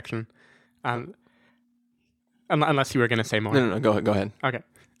spoiler section, unless you were going to say more. No, go ahead. Okay.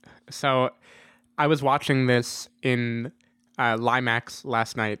 So I was watching this in Limax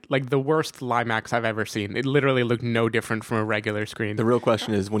last night, like the worst Limax I've ever seen. It literally looked no different from a regular screen. The real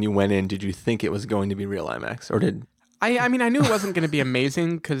question is, when you went in, did you think it was going to be real IMAX, or did... I mean, I knew it wasn't going to be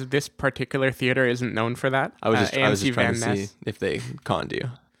amazing because this particular theater isn't known for that. I was just trying to see if they conned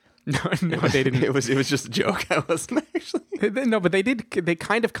you. No, they didn't. It was just a joke. I wasn't actually. No, but they did. They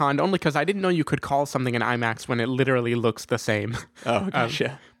kind of conned, only because I didn't know you could call something an IMAX when it literally looks the same. Oh,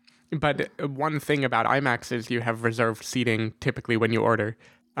 gotcha. But one thing about IMAX is you have reserved seating typically when you order.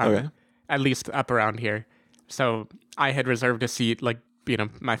 Okay. At least up around here. So I had reserved a seat, like, you know,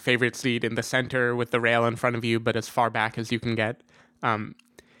 my favorite seat in the center with the rail in front of you, but as far back as you can get.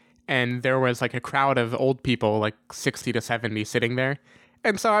 And there was like a crowd of old people, like 60 to 70, sitting there.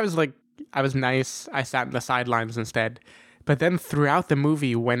 And so I was nice. I sat in the sidelines instead. But then throughout the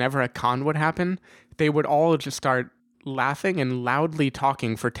movie, whenever a con would happen, they would all just start laughing and loudly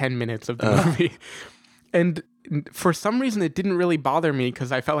talking for 10 minutes of the movie. And for some reason, it didn't really bother me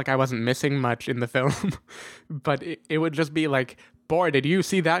because I felt like I wasn't missing much in the film. But it would just be like, boy, did you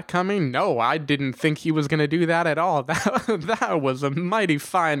see that coming? No, I didn't think he was going to do that at all. That was a mighty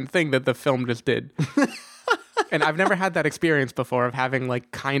fine thing that the film just did. And I've never had that experience before of having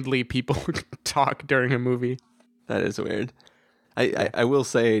like kindly people talk during a movie. That is weird. I will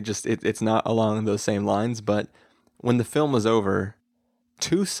say, just it's not along those same lines, but when the film was over,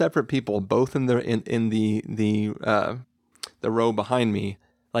 two separate people, both in the row behind me,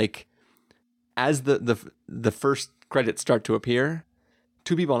 like as the first credits start to appear,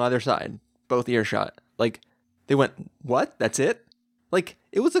 two people on either side, both earshot, like they went, "What? That's it?" Like,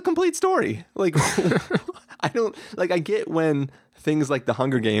 it was a complete story. Like, I get when things like the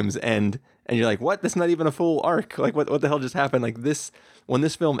Hunger Games end and you're like, what? That's not even a full arc. Like, what the hell just happened? Like, when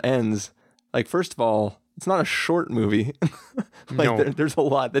this film ends, like, first of all, it's not a short movie. Like, no. There's a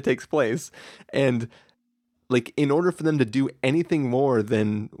lot that takes place. And, like, in order for them to do anything more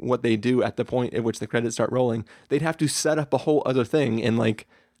than what they do at the point at which the credits start rolling, they'd have to set up a whole other thing. And, like,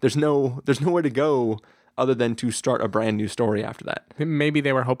 there's nowhere to go other than to start a brand new story after that. Maybe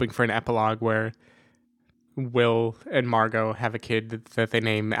they were hoping for an epilogue where Will and Margot have a kid that they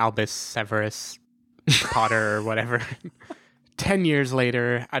name Albus Severus Potter or whatever. 10 years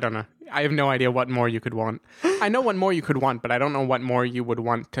later, I don't know. I have no idea what more you could want. I know what more you could want, but I don't know what more you would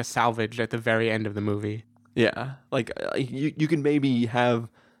want to salvage at the very end of the movie. Yeah, like you can maybe have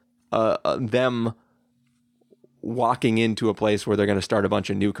them walking into a place where they're going to start a bunch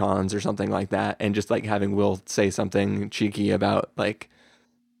of new cons or something like that, and just like having Will say something cheeky about like,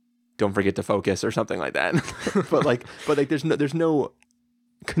 don't forget to focus or something like that. but like there's no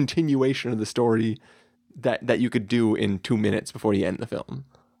continuation of the story that you could do in 2 minutes before you end the film.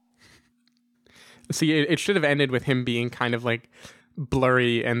 See, it should have ended with him being kind of like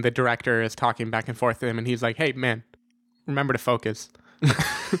blurry, and the director is talking back and forth to him, and he's like, "Hey, man, remember to focus."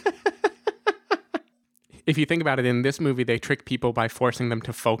 If you think about it, in this movie, they trick people by forcing them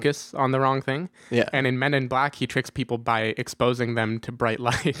to focus on the wrong thing. Yeah. And in Men in Black, he tricks people by exposing them to bright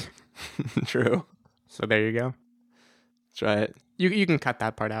light. True. So there you go. That's right. You can cut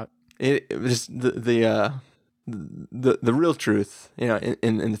that part out. It just the real truth, you know,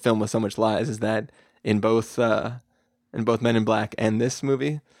 in the film with so much lies, is that in both Men in Black and this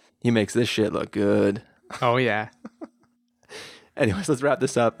movie, he makes this shit look good. Oh yeah. Anyways, let's wrap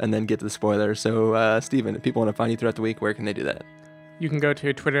this up and then get to the spoilers. So, Steven, if people want to find you throughout the week, where can they do that? You can go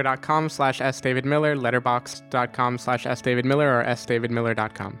to twitter.com/sdavidmiller, letterboxd.com/sdavidmiller, or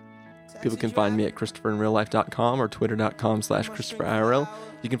sdavidmiller.com. People can find me at christopherinreallife.com or twitter.com/christopherirl.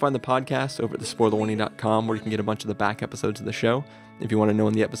 You can find the podcast over at thespoilerwarning.com, where you can get a bunch of the back episodes of the show. If you want to know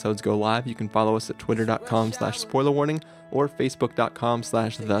when the episodes go live, you can follow us at twitter.com/spoilerwarning or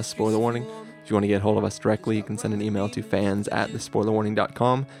facebook.com/thespoilerwarning. If you want to get a hold of us directly, you can send an email to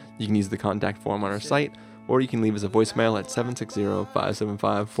fans@thespoilerwarning.com. You can use the contact form on our site, or you can leave us a voicemail at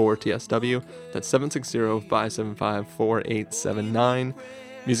 760-575-4TSW. That's 760-575-4879.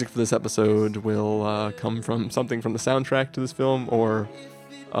 Music for this episode will come from something from the soundtrack to this film, or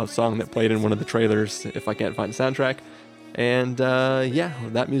a song that played in one of the trailers if I can't find the soundtrack. And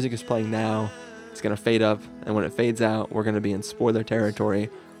that music is playing now. It's going to fade up, and when it fades out, we're going to be in spoiler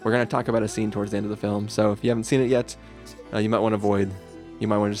territory. We're going to talk about a scene towards the end of the film, so if you haven't seen it yet, you might want to avoid. You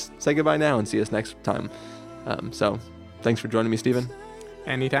might want to just say goodbye now and see us next time. So thanks for joining me, Steven.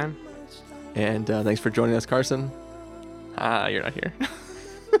 Anytime. And thanks for joining us, Carson. You're not here.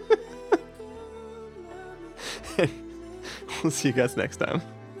 We'll see you guys next time.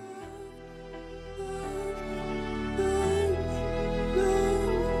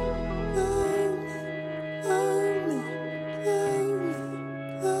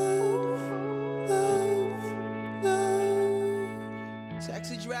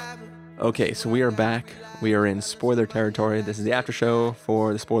 Okay, so we are back. We are in spoiler territory. This is the after show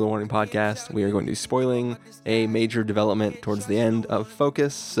for the Spoiler Warning podcast. We are going to be spoiling a major development towards the end of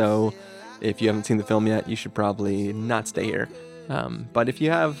Focus. So if you haven't seen the film yet, you should probably not stay here. But if you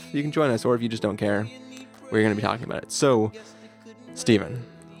have, you can join us, or if you just don't care, we're going to be talking about it. So, Steven,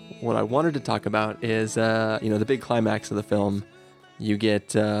 what I wanted to talk about is, the big climax of the film. You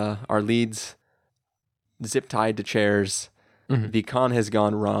get our leads zip-tied to chairs. Mm-hmm. The con has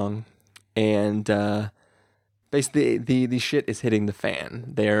gone wrong. And basically, the shit is hitting the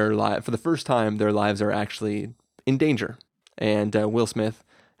fan. For the first time, their lives are actually in danger. And Will Smith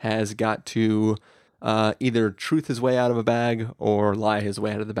has got to either truth his way out of a bag or lie his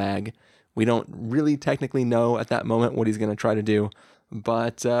way out of the bag. We don't really technically know at that moment what he's going to try to do,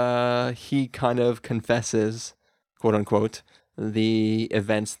 but he kind of confesses, quote unquote, the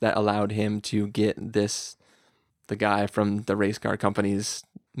events that allowed him to get the guy from the race car company's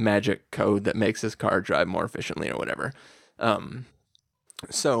magic code that makes his car drive more efficiently or whatever.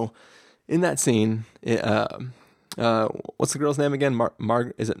 So in that scene, what's the girl's name again?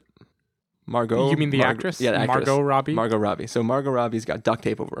 Is it Margot? You mean the actress? Yeah, the actress. Margot Robbie? Margot Robbie. So Margot Robbie's got duct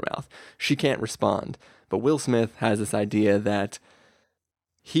tape over her mouth. She can't respond. But Will Smith has this idea that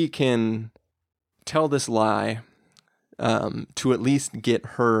he can tell this lie to at least get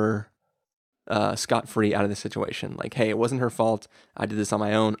her scot-free out of the situation. Like, hey, it wasn't her fault. I did this on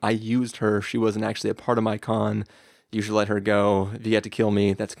my own. I used her. She wasn't actually a part of my con. You should let her go. If you get to kill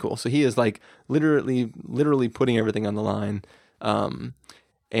me, that's cool. So he is like literally putting everything on the line.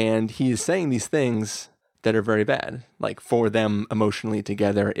 And he is saying these things that are very bad, like for them emotionally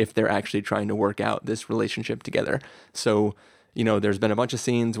together, if they're actually trying to work out this relationship together. So, there's been a bunch of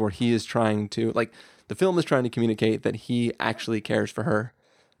scenes where he is trying to, like, the film is trying to communicate that he actually cares for her.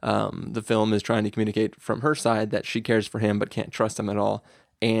 The film is trying to communicate from her side that she cares for him but can't trust him at all.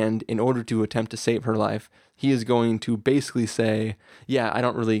 And in order to attempt to save her life, he is going to basically say, yeah, I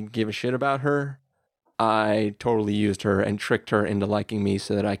don't really give a shit about her. I totally used her and tricked her into liking me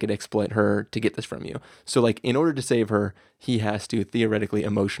so that I could exploit her to get this from you. So, like, in order to save her, he has to theoretically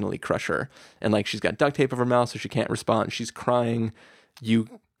emotionally crush her. And, like, she's got duct tape over her mouth so she can't respond. She's crying. You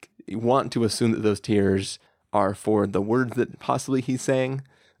want to assume that those tears are for the words that possibly he's saying.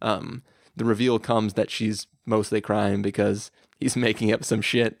 The reveal comes that she's mostly crying because he's making up some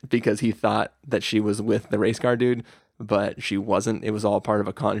shit because he thought that she was with the race car dude, but she wasn't. It was all part of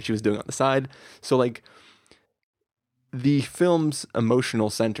a con she was doing on the side. So, like, the film's emotional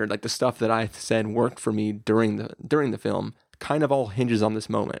center, like the stuff that I said worked for me during the film, kind of all hinges on this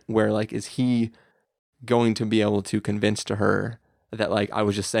moment where, like, is he going to be able to convince to her that, like, I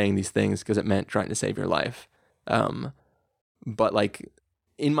was just saying these things because it meant trying to save your life. But, like,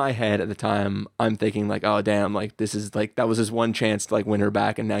 in my head at the time, I'm thinking, like, oh, damn, like, this is, like, that was his one chance to, like, win her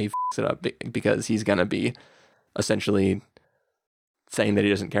back, and now he f***s it up because he's gonna be essentially saying that he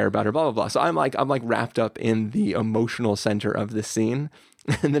doesn't care about her, blah, blah, blah. So I'm wrapped up in the emotional center of this scene.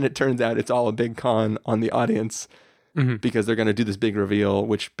 And then it turns out it's all a big con on the audience because they're going to do this big reveal,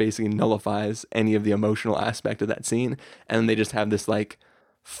 which basically nullifies any of the emotional aspect of that scene. And they just have this, like,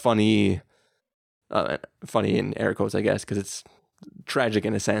 funny in air quotes, I guess, because it's tragic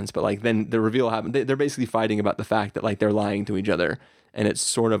in a sense. But, like, then the reveal happened. They're basically fighting about the fact that, like, they're lying to each other. And it's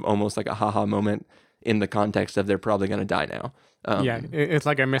sort of almost like a haha moment in the context of they're probably going to die now. It's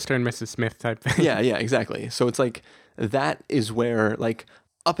like a Mr. and Mrs. Smith type thing. Yeah, exactly. So it's like, that is where, like,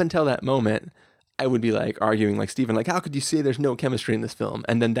 up until that moment, I would be, like, arguing, like, Stephen, like, how could you say there's no chemistry in this film?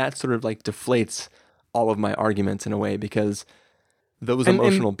 And then that sort of, like, deflates all of my arguments in a way, because those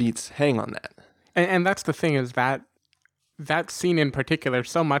emotional beats hang on that. And that's the thing, is that scene in particular,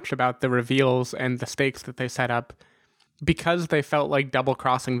 so much about the reveals and the stakes that they set up, because they felt like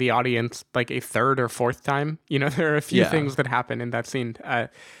double-crossing the audience like a third or fourth time. You know, there are a few things that happen in that scene.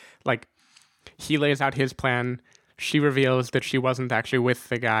 Like, he lays out his plan. She reveals that she wasn't actually with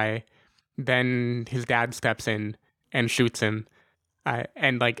the guy. Then his dad steps in and shoots him.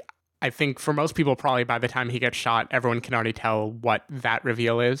 And, like, I think for most people, probably by the time he gets shot, everyone can already tell what that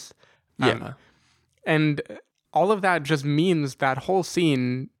reveal is. And all of that just means that whole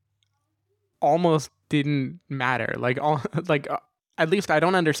scene almost didn't matter. At least I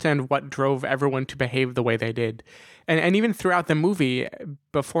don't understand what drove everyone to behave the way they did. And even throughout the movie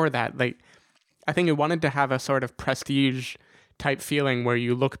before that, like, I think it wanted to have a sort of prestige type feeling where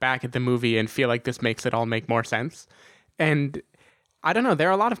you look back at the movie and feel like this makes it all make more sense. And I don't know, there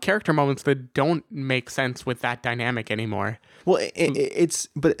are a lot of character moments that don't make sense with that dynamic anymore. Well,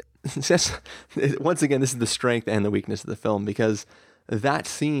 but once again, this is the strength and the weakness of the film, because that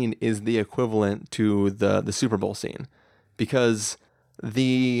scene is the equivalent to the Super Bowl scene, because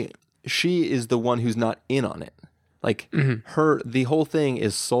she is the one who's not in on it. Like, the whole thing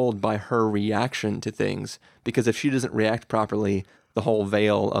is sold by her reaction to things, because if she doesn't react properly, the whole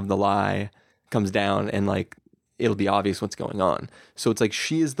veil of the lie comes down and, like, it'll be obvious what's going on. So it's like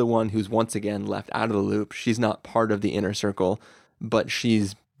she is the one who's once again left out of the loop. She's not part of the inner circle, but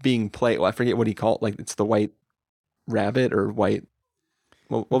she's being played. Well, I forget what he called, like, it's the white rabbit or white.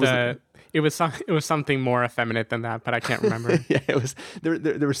 What was it? It was something more effeminate than that, but I can't remember. Yeah, it was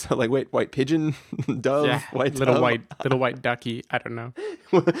there was some, like, white pigeon, dove, white little dove. little white ducky. I don't know.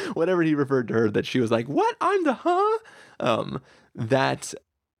 Whatever he referred to her, that she was like, "What? I'm the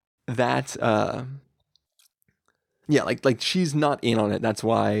yeah, like she's not in on it. That's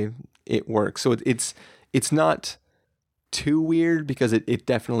why it works. So it's not too weird, because it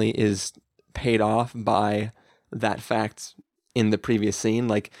definitely is paid off by that fact in the previous scene.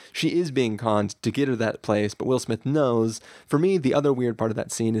 Like, she is being conned to get her to that place, but Will Smith knows. For me, the other weird part of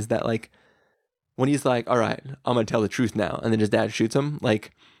that scene is that, like, when he's like, all right, I'm going to tell the truth now, and then his dad shoots him,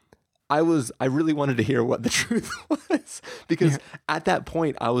 like, I really wanted to hear what the truth was, because at that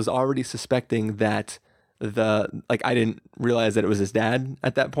point, I was already suspecting that I didn't realize that it was his dad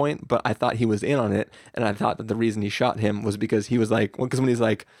at that point, but I thought he was in on it, and I thought that the reason he shot him was because he was like, because when he's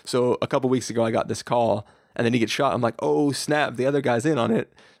like, so a couple weeks ago I got this call, and then he gets shot, I'm like, oh snap, the other guy's in on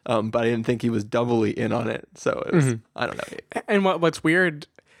it, but I didn't think he was doubly in on it, so it was, I don't know. And what's weird,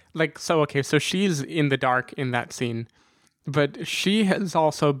 like, so she's in the dark in that scene, but she has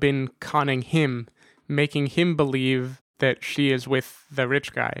also been conning him, making him believe that she is with the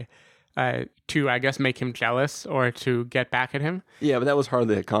rich guy, to, I guess, make him jealous or to get back at him. Yeah, but that was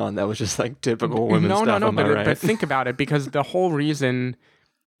hardly a con. That was just, like, typical women stuff. No, but think about it, because the whole reason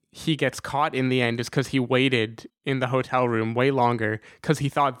he gets caught in the end is because he waited in the hotel room way longer, because he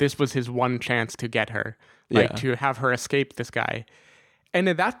thought this was his one chance to get her, like, to have her escape this guy. And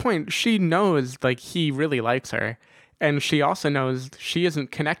at that point, she knows, like, he really likes her. And she also knows she isn't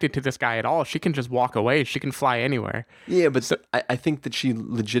connected to this guy at all. She can just walk away. She can fly anywhere. Yeah, but I think that she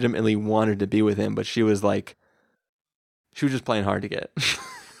legitimately wanted to be with him, but she was like, she was just playing hard to get.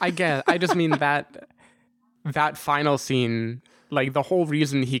 I guess. I just mean that final scene, like, the whole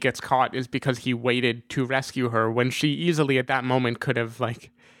reason he gets caught is because he waited to rescue her, when she easily at that moment could have, like,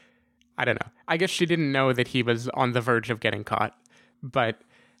 I don't know. I guess she didn't know that he was on the verge of getting caught. But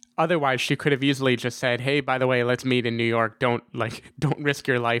otherwise she could have easily just said, hey, by the way, let's meet in New York. Don't risk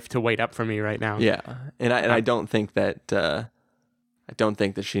your life to wait up for me right now. Yeah. And I don't think that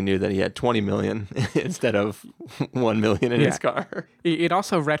she knew that he had 20 million instead of 1 million in his car. It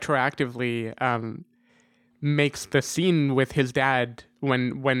also retroactively makes the scene with his dad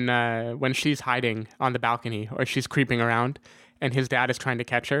when she's hiding on the balcony or she's creeping around and his dad is trying to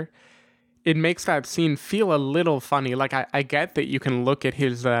catch her. It makes that scene feel a little funny. Like I get that you can look at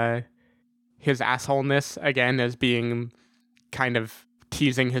his assholeness again as being kind of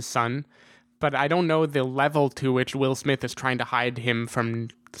teasing his son, but I don't know the level to which Will Smith is trying to hide him from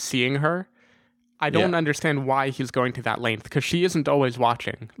seeing her. I don't understand why he's going to that length, because she isn't always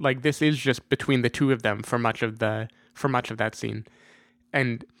watching. Like, this is just between the two of them for much of that scene.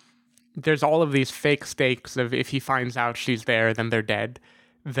 And there's all of these fake stakes of if he finds out she's there, then they're dead,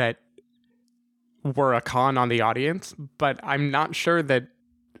 that were a con on the audience. But I'm not sure that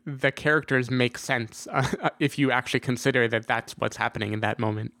the characters make sense if you actually consider that that's what's happening in that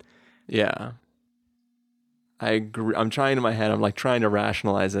moment. Yeah. I agree. I'm trying in my head, I'm like trying to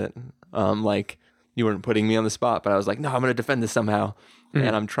rationalize it. Like, you weren't putting me on the spot, but I was like, no, I'm going to defend this somehow. Mm-hmm.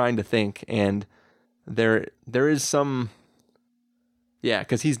 And I'm trying to think, and there is some,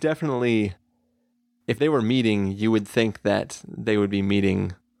 because he's definitely, if they were meeting, you would think that they would be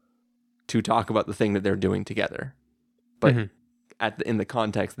meeting to talk about the thing that they're doing together. But in the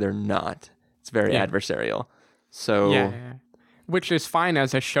context, they're not. It's very adversarial. So, which is fine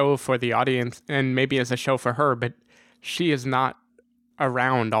as a show for the audience and maybe as a show for her, but she is not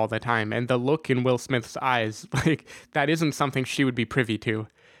around all the time, and the look in Will Smith's eyes, like, that isn't something she would be privy to,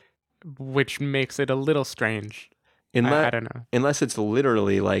 which makes it a little strange. I don't know. Unless it's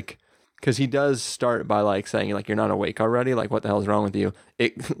literally like, because he does start by like saying like, you're not awake already, like what the hell is wrong with you?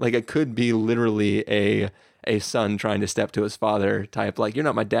 It could be literally a son trying to step to his father type, like, you're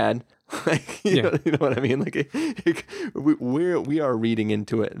not my dad. Like, you know what I mean? Like, we are reading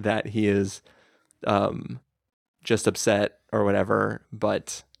into it that he is just upset or whatever,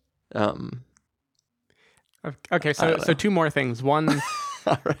 but okay, so two more things. One,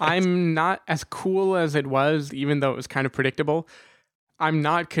 right. I'm not as cool as it was, even though it was kind of predictable. I'm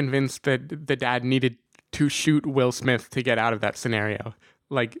not convinced that the dad needed to shoot Will Smith to get out of that scenario.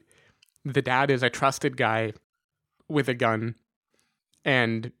 Like, the dad is a trusted guy with a gun,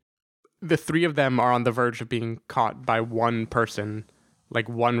 and the three of them are on the verge of being caught by one person, like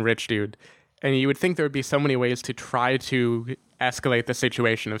one rich dude. And you would think there would be so many ways to try to escalate the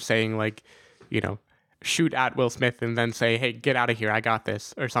situation of saying, like, you know, shoot at Will Smith and then say, hey, get out of here, I got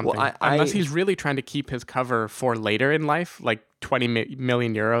this, or something. Well, unless he's really trying to keep his cover for later in life, like 20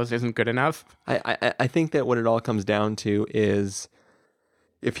 million euros isn't good enough. I think that what it all comes down to is,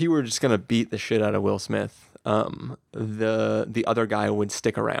 if he were just going to beat the shit out of Will Smith, the other guy would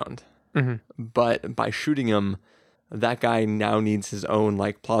stick around. Mm-hmm. But by shooting him, that guy now needs his own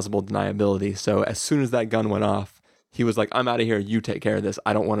like plausible deniability. So as soon as that gun went off, he was like, I'm out of here. You take care of this.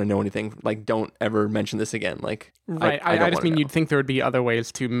 I don't want to know anything. Like, don't ever mention this again. Like, right. I just mean, you'd think there would be other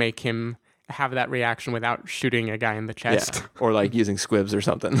ways to make him have that reaction without shooting a guy in the chest. Yeah. Or like using squibs or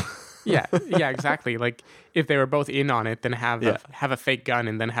something. yeah, exactly. Like, if they were both in on it, then have a fake gun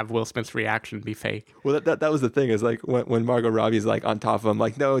and then have Will Smith's reaction be fake. Well, that was the thing, is like when Margot Robbie's like on top of him,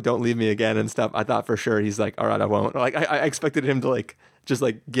 like, no, don't leave me again and stuff. I thought for sure he's like, all right, I won't. Like, I expected him to like just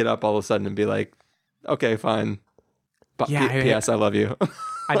like get up all of a sudden and be like, okay, fine. But P.S. I love you.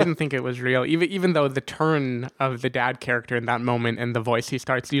 I didn't think it was real, even though the turn of the dad character in that moment and the voice he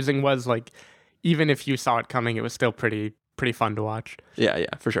starts using was like, even if you saw it coming, it was still pretty fun to watch. Yeah,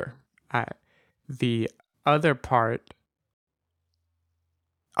 for sure. The other part.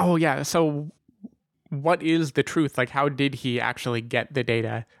 Oh yeah. So, what is the truth? Like, how did he actually get the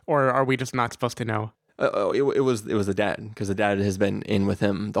data, or are we just not supposed to know? It was the dad, because the dad has been in with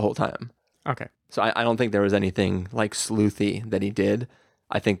him the whole time. Okay. So I don't think there was anything like sleuthy that he did.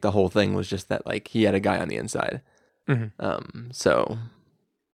 I think the whole thing was just that like he had a guy on the inside. Mm-hmm. So.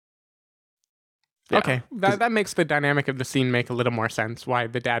 Yeah. Okay, that makes the dynamic of the scene make a little more sense, why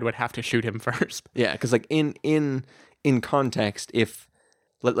the dad would have to shoot him first. Yeah, because like in context, if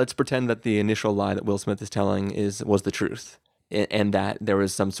let's pretend that the initial lie that Will Smith is telling was the truth, and that there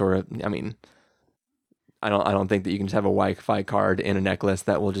was some sort of, I mean, I don't think that you can just have a Wi-Fi card in a necklace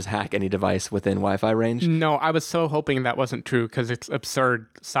that will just hack any device within Wi-Fi range. No, I was so hoping that wasn't true, because it's absurd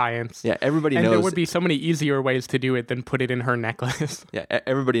science. Yeah, everybody knows. And there would be so many easier ways to do it than put it in her necklace. Yeah,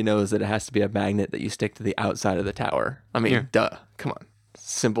 everybody knows that it has to be a magnet that you stick to the outside of the tower. I mean, duh, come on.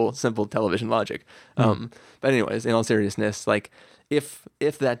 Simple television logic. But anyways, in all seriousness, like, if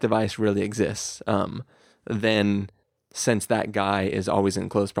that device really exists, then since that guy is always in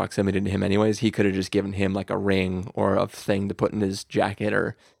close proximity to him anyways, he could have just given him like a ring or a thing to put in his jacket,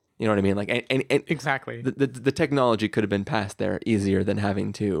 or you know what I mean? Like, and Exactly. the technology could have been passed there easier than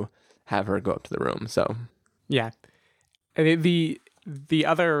having to have her go up to the room. So Yeah. And the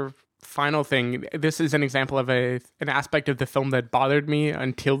other final thing, this is an example of an aspect of the film that bothered me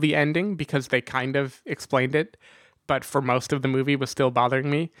until the ending, because they kind of explained it, but for most of the movie was still bothering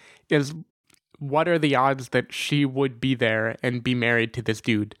me, is what are the odds that she would be there and be married to this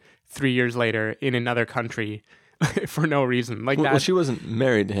dude 3 years later in another country for no reason? Like well, she wasn't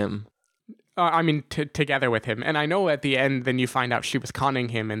married to him. I mean, together with him. And I know at the end, then you find out she was conning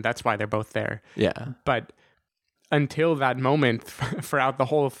him, and that's why they're both there. Yeah. But until that moment, throughout the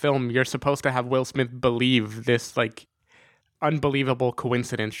whole film, you're supposed to have Will Smith believe this, like, unbelievable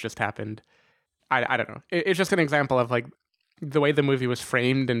coincidence just happened. I don't know. It's just an example of, like, the way the movie was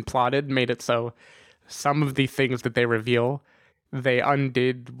framed and plotted made it so some of the things that they reveal, they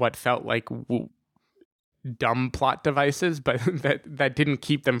undid what felt like dumb plot devices, but that didn't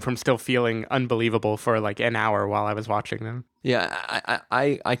keep them from still feeling unbelievable for like an hour while I was watching them. Yeah,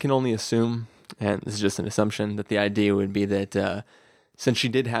 I can only assume, and this is just an assumption, that the idea would be that since she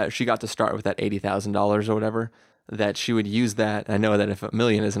got to start with that $80,000 or whatever, that she would use that. I know that if $1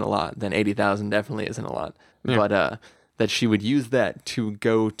 million isn't a lot, then 80,000 definitely isn't a lot. Yeah. But that she would use that to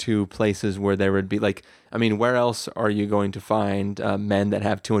go to places where there would be like, I mean, where else are you going to find men that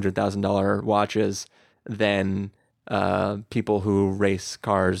have $200,000 watches than people who race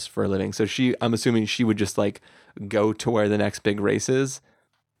cars for a living? So I'm assuming she would just like go to where the next big race is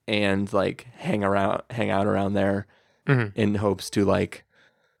and like hang out around there in hopes to like,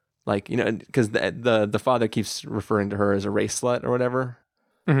 you know, because the father keeps referring to her as a race slut or whatever.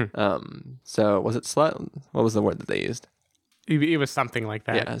 So was it slut? What was the word that they used? It was something like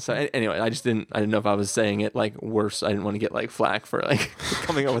that. Yeah. So anyway, I didn't know if I was saying it like worse. I didn't want to get like flack for like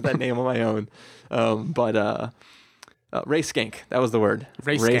coming up with that name on my own. But race skank, that was the word.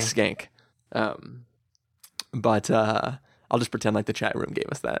 Race skank. But I'll just pretend like the chat room gave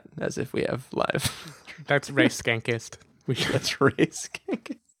us that as if we have live. That's race skankist. That's race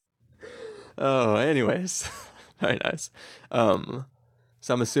skank. Oh, anyways, very nice. So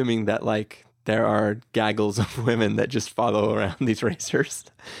I'm assuming that like there are gaggles of women that just follow around these racers,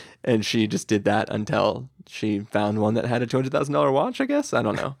 and she just did that until she found one that had a $200,000 watch. I guess, I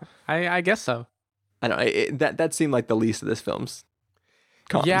don't know. I guess so. I don't. That seemed like the least of this film's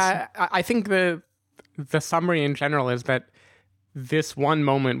cons. Yeah, I think the summary in general is that this one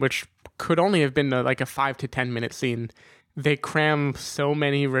moment, which could only have been like a 5 to 10 minute scene, they cram so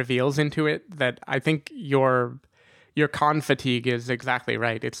many reveals into it that I think your con fatigue is exactly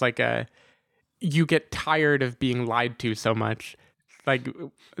right. It's like you get tired of being lied to so much. Like,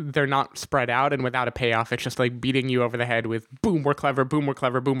 they're not spread out and without a payoff. It's just like beating you over the head with boom, we're clever, boom, we're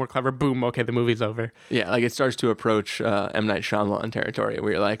clever, boom, we're clever, boom, okay, the movie's over. Yeah, like it starts to approach M. Night Shyamalan territory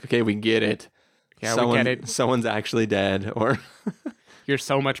where you're like, okay, we get it. Yeah, we get it. Someone's actually dead, or you're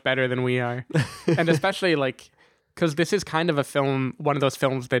so much better than we are. And especially like, because this is kind of a film, one of those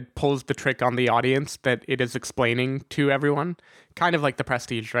films that pulls the trick on the audience that it is explaining to everyone. Kind of like The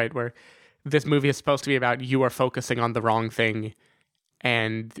Prestige, right? Where this movie is supposed to be about you are focusing on the wrong thing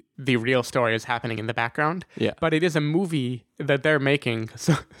and the real story is happening in the background. Yeah. But it is a movie that they're making,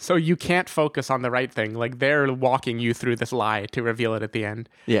 so you can't focus on the right thing. Like, they're walking you through this lie to reveal it at the end.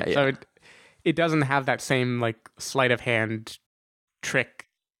 Yeah, yeah. So it doesn't have that same, like, sleight of hand trick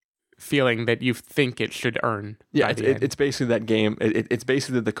feeling that you think it should earn. Yeah, it's basically that game. It's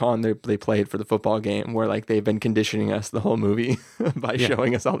basically the con they played for the football game where, like, they've been conditioning us the whole movie by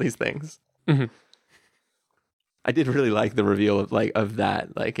showing us all these things. Mm-hmm. I did really like the reveal of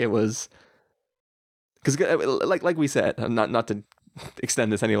that. Like, it was because like we said, not to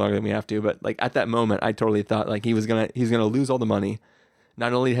extend this any longer than we have to, but like at that moment, I totally thought like he's gonna lose all the money.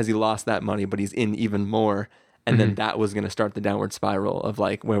 Not only has he lost that money, but he's in even more. And then that was going to start the downward spiral of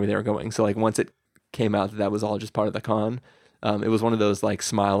like where they were going. So like once it came out that was all just part of the con, it was one of those like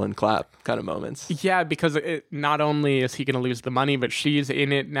smile and clap kind of moments. Yeah, because not only is he going to lose the money, but she's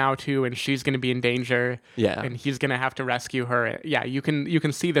in it now too, and she's going to be in danger. Yeah, and he's going to have to rescue her. Yeah, you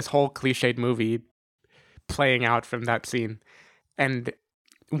can see this whole cliched movie playing out from that scene. And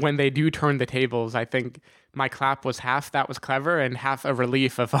when they do turn the tables, I think my clap was half that was clever and half a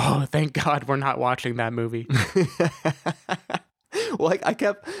relief of, oh, thank God we're not watching that movie. Well, I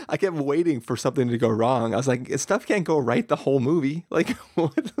kept waiting for something to go wrong. I was like, stuff can't go right the whole movie. Like,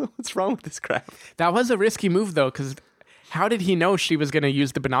 what's wrong with this crap? That was a risky move, though, because how did he know she was going to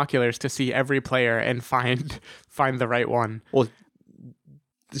use the binoculars to see every player and find the right one? Well,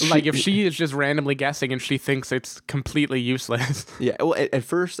 Like, if she is just randomly guessing and she thinks it's completely useless. Yeah, well, at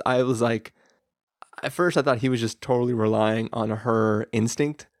first I thought he was just totally relying on her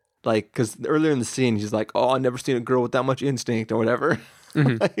instinct. Like, because earlier in the scene, he's like, oh, I've never seen a girl with that much instinct or whatever.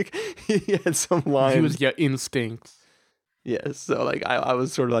 Like, he had some line. He was your instincts. Yeah, so, like, I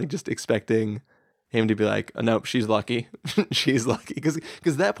was sort of, like, just expecting him to be like, oh, nope, she's lucky. She's lucky. Because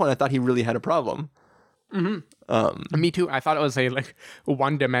at that point, I thought he really had a problem. Me too. I thought it was a like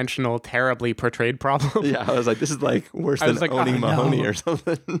one-dimensional, terribly portrayed problem. Yeah, I was like, this is like worse than like, owning oh, Mahoney no. or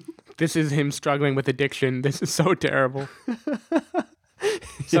something. This is him struggling with addiction. This is so terrible.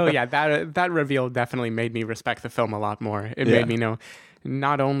 So yeah, that reveal definitely made me respect the film a lot more. It made me know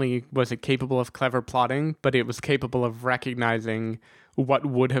not only was it capable of clever plotting, but it was capable of recognizing what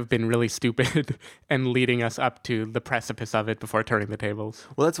would have been really stupid and leading us up to the precipice of it before turning the tables.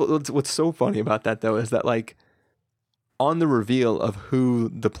 Well, that's what's so funny about that, though, is that, like, on the reveal of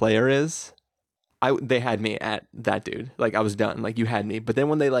who the player is, they had me at that dude. Like, I was done. Like, you had me. But then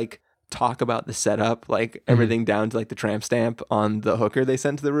when they, like, talk about the setup, like, everything down to, like, the tramp stamp on the hooker they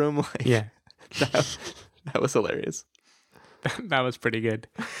sent to the room, like, Yeah. that was hilarious. That was pretty good.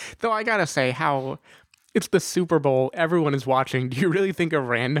 Though I gotta say, how it's the Super Bowl, everyone is watching. Do you really think a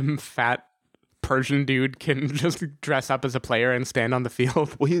random fat Persian dude can just dress up as a player and stand on the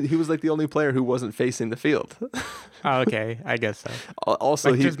field? Well, he was, like, the only player who wasn't facing the field. Oh, okay, I guess so.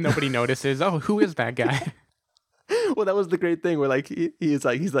 Also, like, just nobody notices. Oh, who is that guy? Well, that was the great thing where, like, he's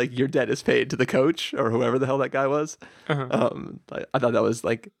like your debt is paid to the coach or whoever the hell that guy was. I thought that was,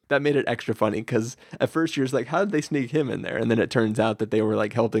 like, that made it extra funny because at first you're just like, how did they sneak him in there? And then it turns out that they were,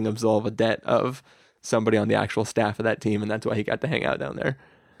 like, helping absolve a debt of somebody on the actual staff of that team, and that's why he got to hang out down there.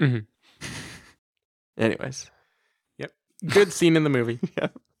 Anyways. Yep. Good scene in the movie. Yeah.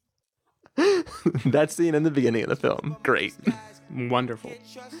 That scene in the beginning of the film. Great. Wonderful.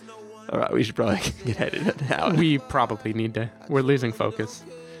 All right, we should probably get headed out. We probably need to. We're losing focus.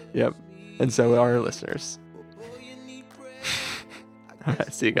 Yep. And so are our listeners. All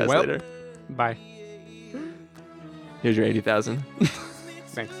right, see you guys later. Bye. Here's your 80,000.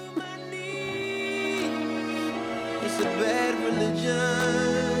 Thanks. It's a bad religion.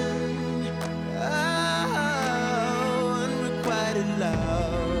 Oh, unrequited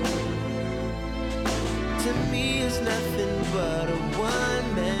love. To me, it's nothing but a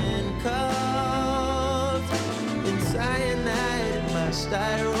one-man cult. In cyanide in my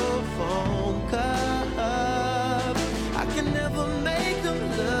styrofoam cup. I can never make them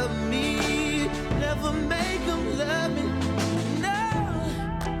love me. Never make them love me. No.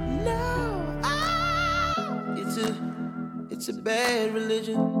 It's a bad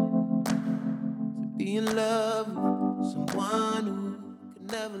religion to be in love with someone who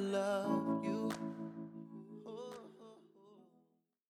could never love.